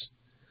Phomopsis.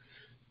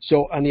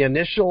 So on the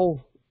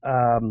initial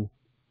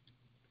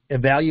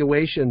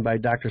evaluation by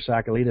Dr.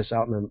 Sakalidis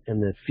out in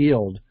the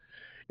field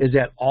is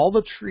that all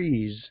the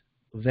trees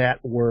that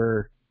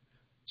were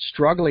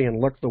struggling and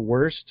looked the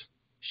worst,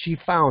 she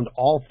found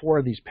all 4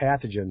 of these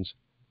pathogens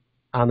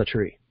on the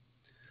tree.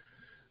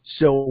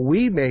 So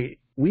we may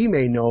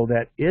know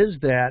that is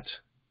that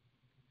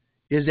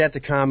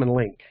the common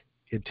link?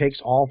 It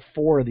takes all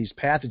 4 of these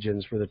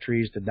pathogens for the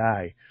trees to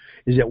die.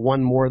 Is it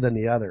one more than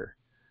the other?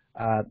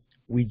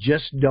 We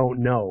just don't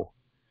know.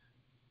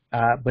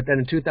 But then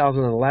in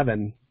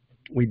 2011,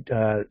 we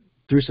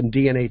through some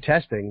DNA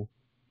testing,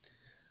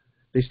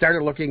 they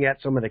started looking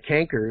at some of the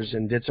cankers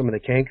and did some of the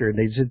canker, and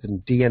they did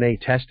some DNA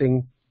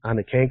testing on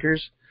the cankers.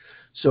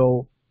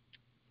 So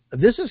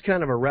this is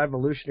kind of a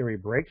revolutionary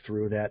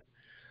breakthrough that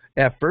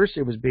at first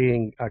it was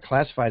being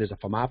classified as a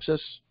Phomopsis.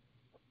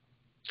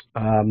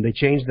 They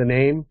changed the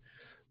name,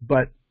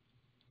 but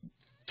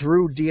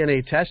through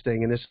DNA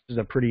testing, and this is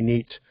a pretty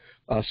neat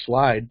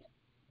slide,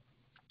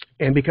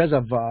 and because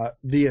of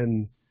the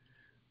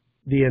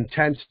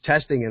intense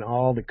testing and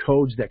all the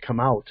codes that come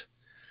out,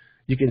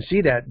 you can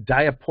see that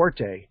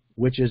Diaporte,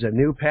 which is a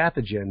new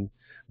pathogen,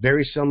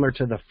 very similar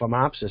to the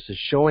Phomopsis, is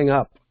showing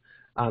up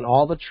on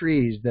all the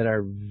trees that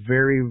are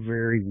very,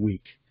 very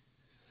weak.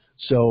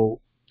 So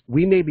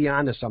we may be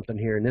onto something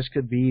here, and this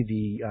could be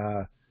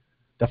the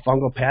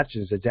fungal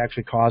pathogens that's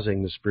actually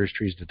causing the spruce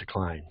trees to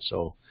decline.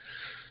 So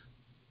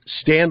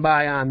stand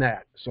by on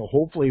that. So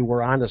hopefully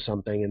we're onto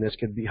something, and this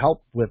could be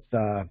help with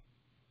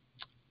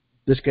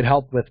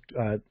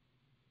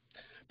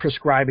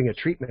prescribing a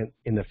treatment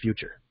in the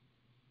future.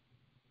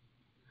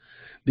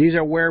 These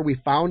are where we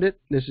found it.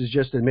 This is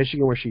just in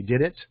Michigan where she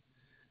did it.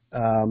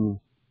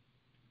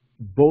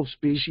 Both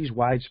species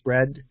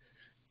widespread,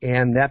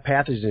 and that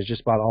pathogen is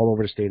just about all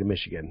over the state of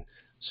Michigan.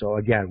 So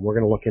again, we're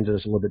going to look into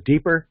this a little bit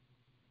deeper.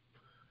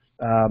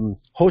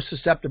 Host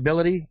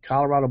susceptibility,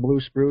 Colorado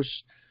blue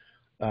spruce.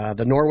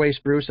 The Norway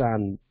spruce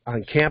on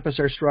campus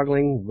are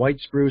struggling, white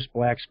spruce,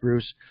 black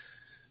spruce.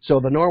 So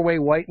the Norway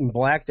white and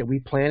black that we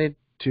planted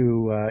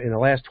in the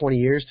last 20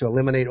 years to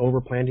eliminate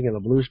overplanting of the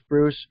blue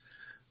spruce,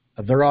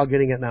 they're all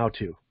getting it now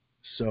too.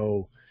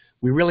 So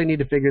we really need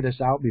to figure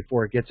this out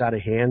before it gets out of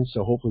hand,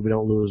 so hopefully we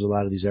don't lose a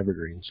lot of these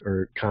evergreens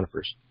or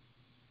conifers.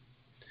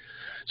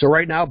 So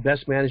right now,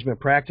 best management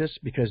practice,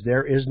 because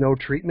there is no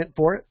treatment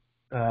for it.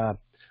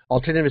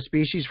 Alternative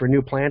species for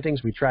new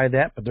plantings, we tried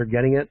that, but they're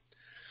getting it.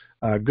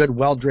 Good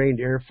well-drained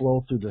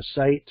airflow through the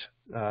site,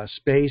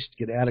 spaced,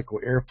 get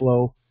adequate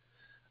airflow.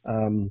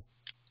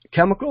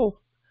 Chemical,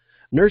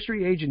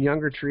 nursery age and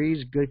younger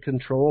trees, good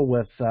control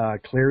with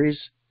clearies.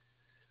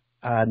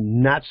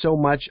 Not so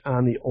much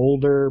on the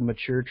older,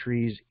 mature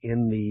trees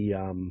in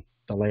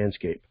the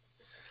landscape.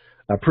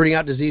 Pruning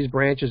out diseased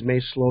branches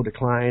may slow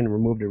decline,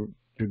 remove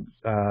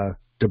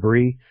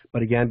debris,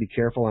 but again, be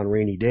careful on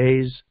rainy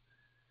days.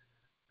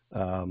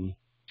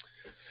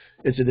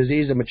 It's a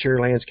disease of mature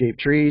landscape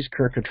trees.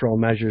 Current control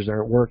measures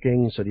aren't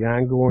working, so the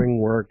ongoing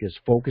work is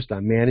focused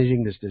on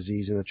managing this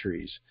disease in the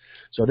trees.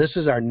 So this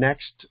is our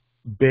next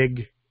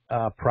big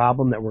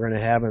problem that we're going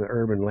to have in the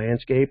urban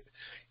landscape,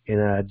 and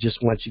I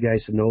just want you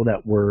guys to know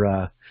that we're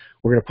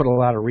going to put a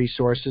lot of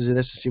resources in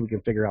this to see if we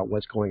can figure out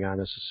what's going on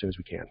this as soon as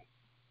we can.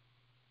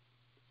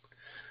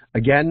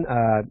 Again,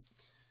 a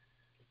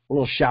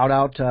little shout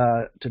out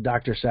to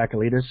Dr.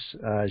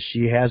 Sakalidis.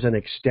 She has an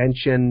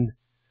extension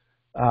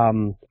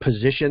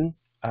position.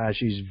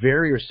 She's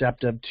very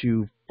receptive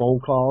to phone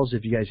calls.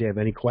 If you guys have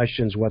any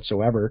questions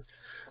whatsoever,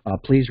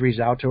 please reach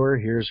out to her.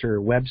 Here's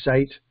her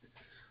website,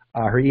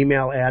 her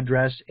email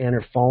address, and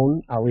her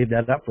phone. I'll leave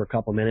that up for a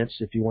couple minutes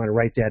if you want to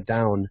write that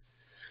down.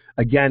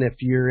 Again,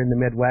 if you're in the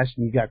Midwest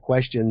and you got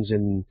questions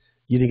and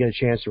you didn't get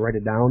a chance to write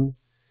it down,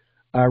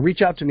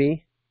 reach out to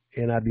me,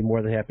 and I'd be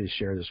more than happy to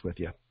share this with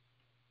you.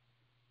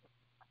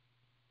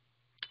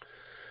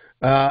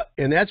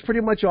 And that's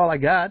pretty much all I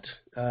got.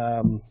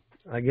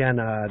 Again,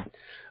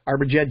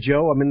 Arborjet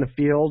Joe, I'm in the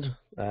field.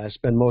 I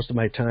spend most of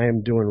my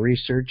time doing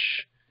research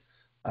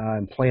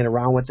and playing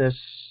around with this.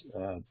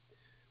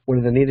 One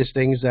of the neatest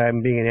things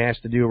I'm being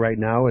asked to do right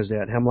now is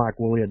that hemlock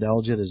woolly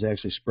adelgid is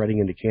actually spreading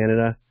into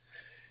Canada.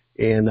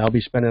 And I'll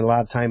be spending a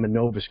lot of time in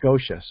Nova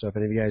Scotia. So if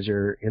any of you guys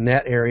are in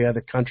that area of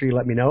the country,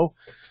 let me know.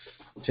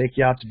 Take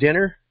you out to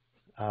dinner.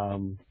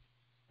 And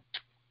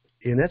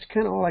that's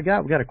kind of all I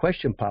got. We got a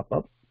question pop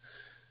up.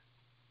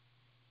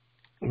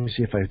 Let me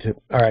see if I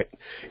tip. All right.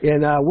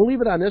 And we'll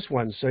leave it on this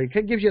one. So it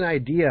gives you an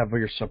idea of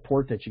your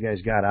support that you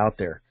guys got out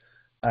there.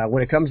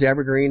 When it comes to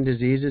evergreen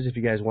diseases, if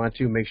you guys want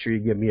to, make sure you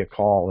give me a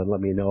call and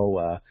let me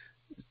know.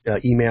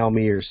 Email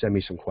me or send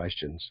me some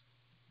questions.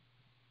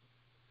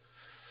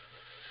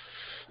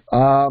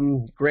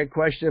 Great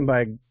question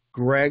by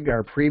Greg.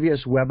 Are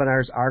previous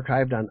webinars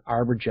archived on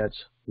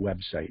Arborjet's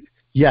website?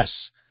 Yes.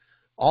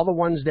 All the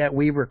ones that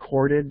we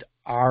recorded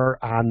are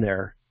on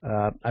there.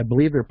 I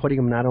believe they're putting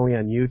them not only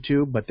on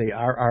YouTube, but they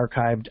are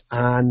archived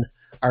on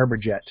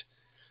Arborjet's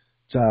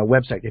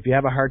website. If you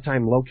have a hard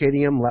time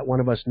locating them, let one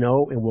of us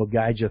know, and we'll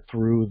guide you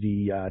through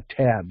the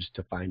tabs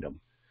to find them.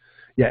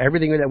 Yeah,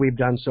 everything that we've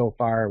done so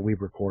far,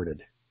 we've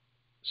recorded.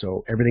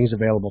 So everything's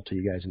available to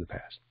you guys in the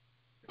past.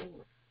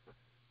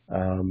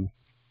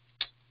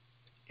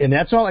 And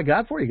that's all I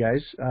got for you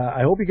guys.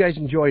 I hope you guys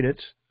enjoyed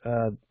it.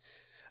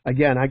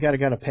 Again, I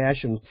got a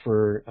passion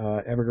for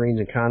evergreens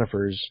and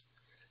conifers.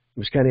 It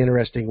was kind of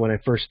interesting when I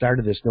first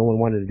started this. No one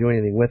wanted to do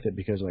anything with it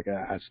because, like,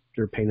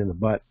 they're a pain in the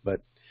butt.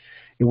 But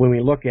when we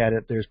look at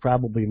it, there's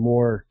probably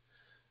more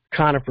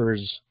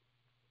conifers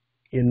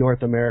in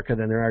North America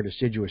than there are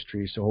deciduous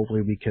trees. So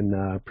hopefully we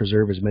can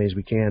preserve as many as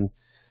we can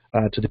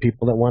to the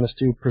people that want us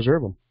to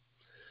preserve them.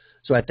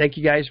 So I thank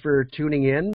you guys for tuning in.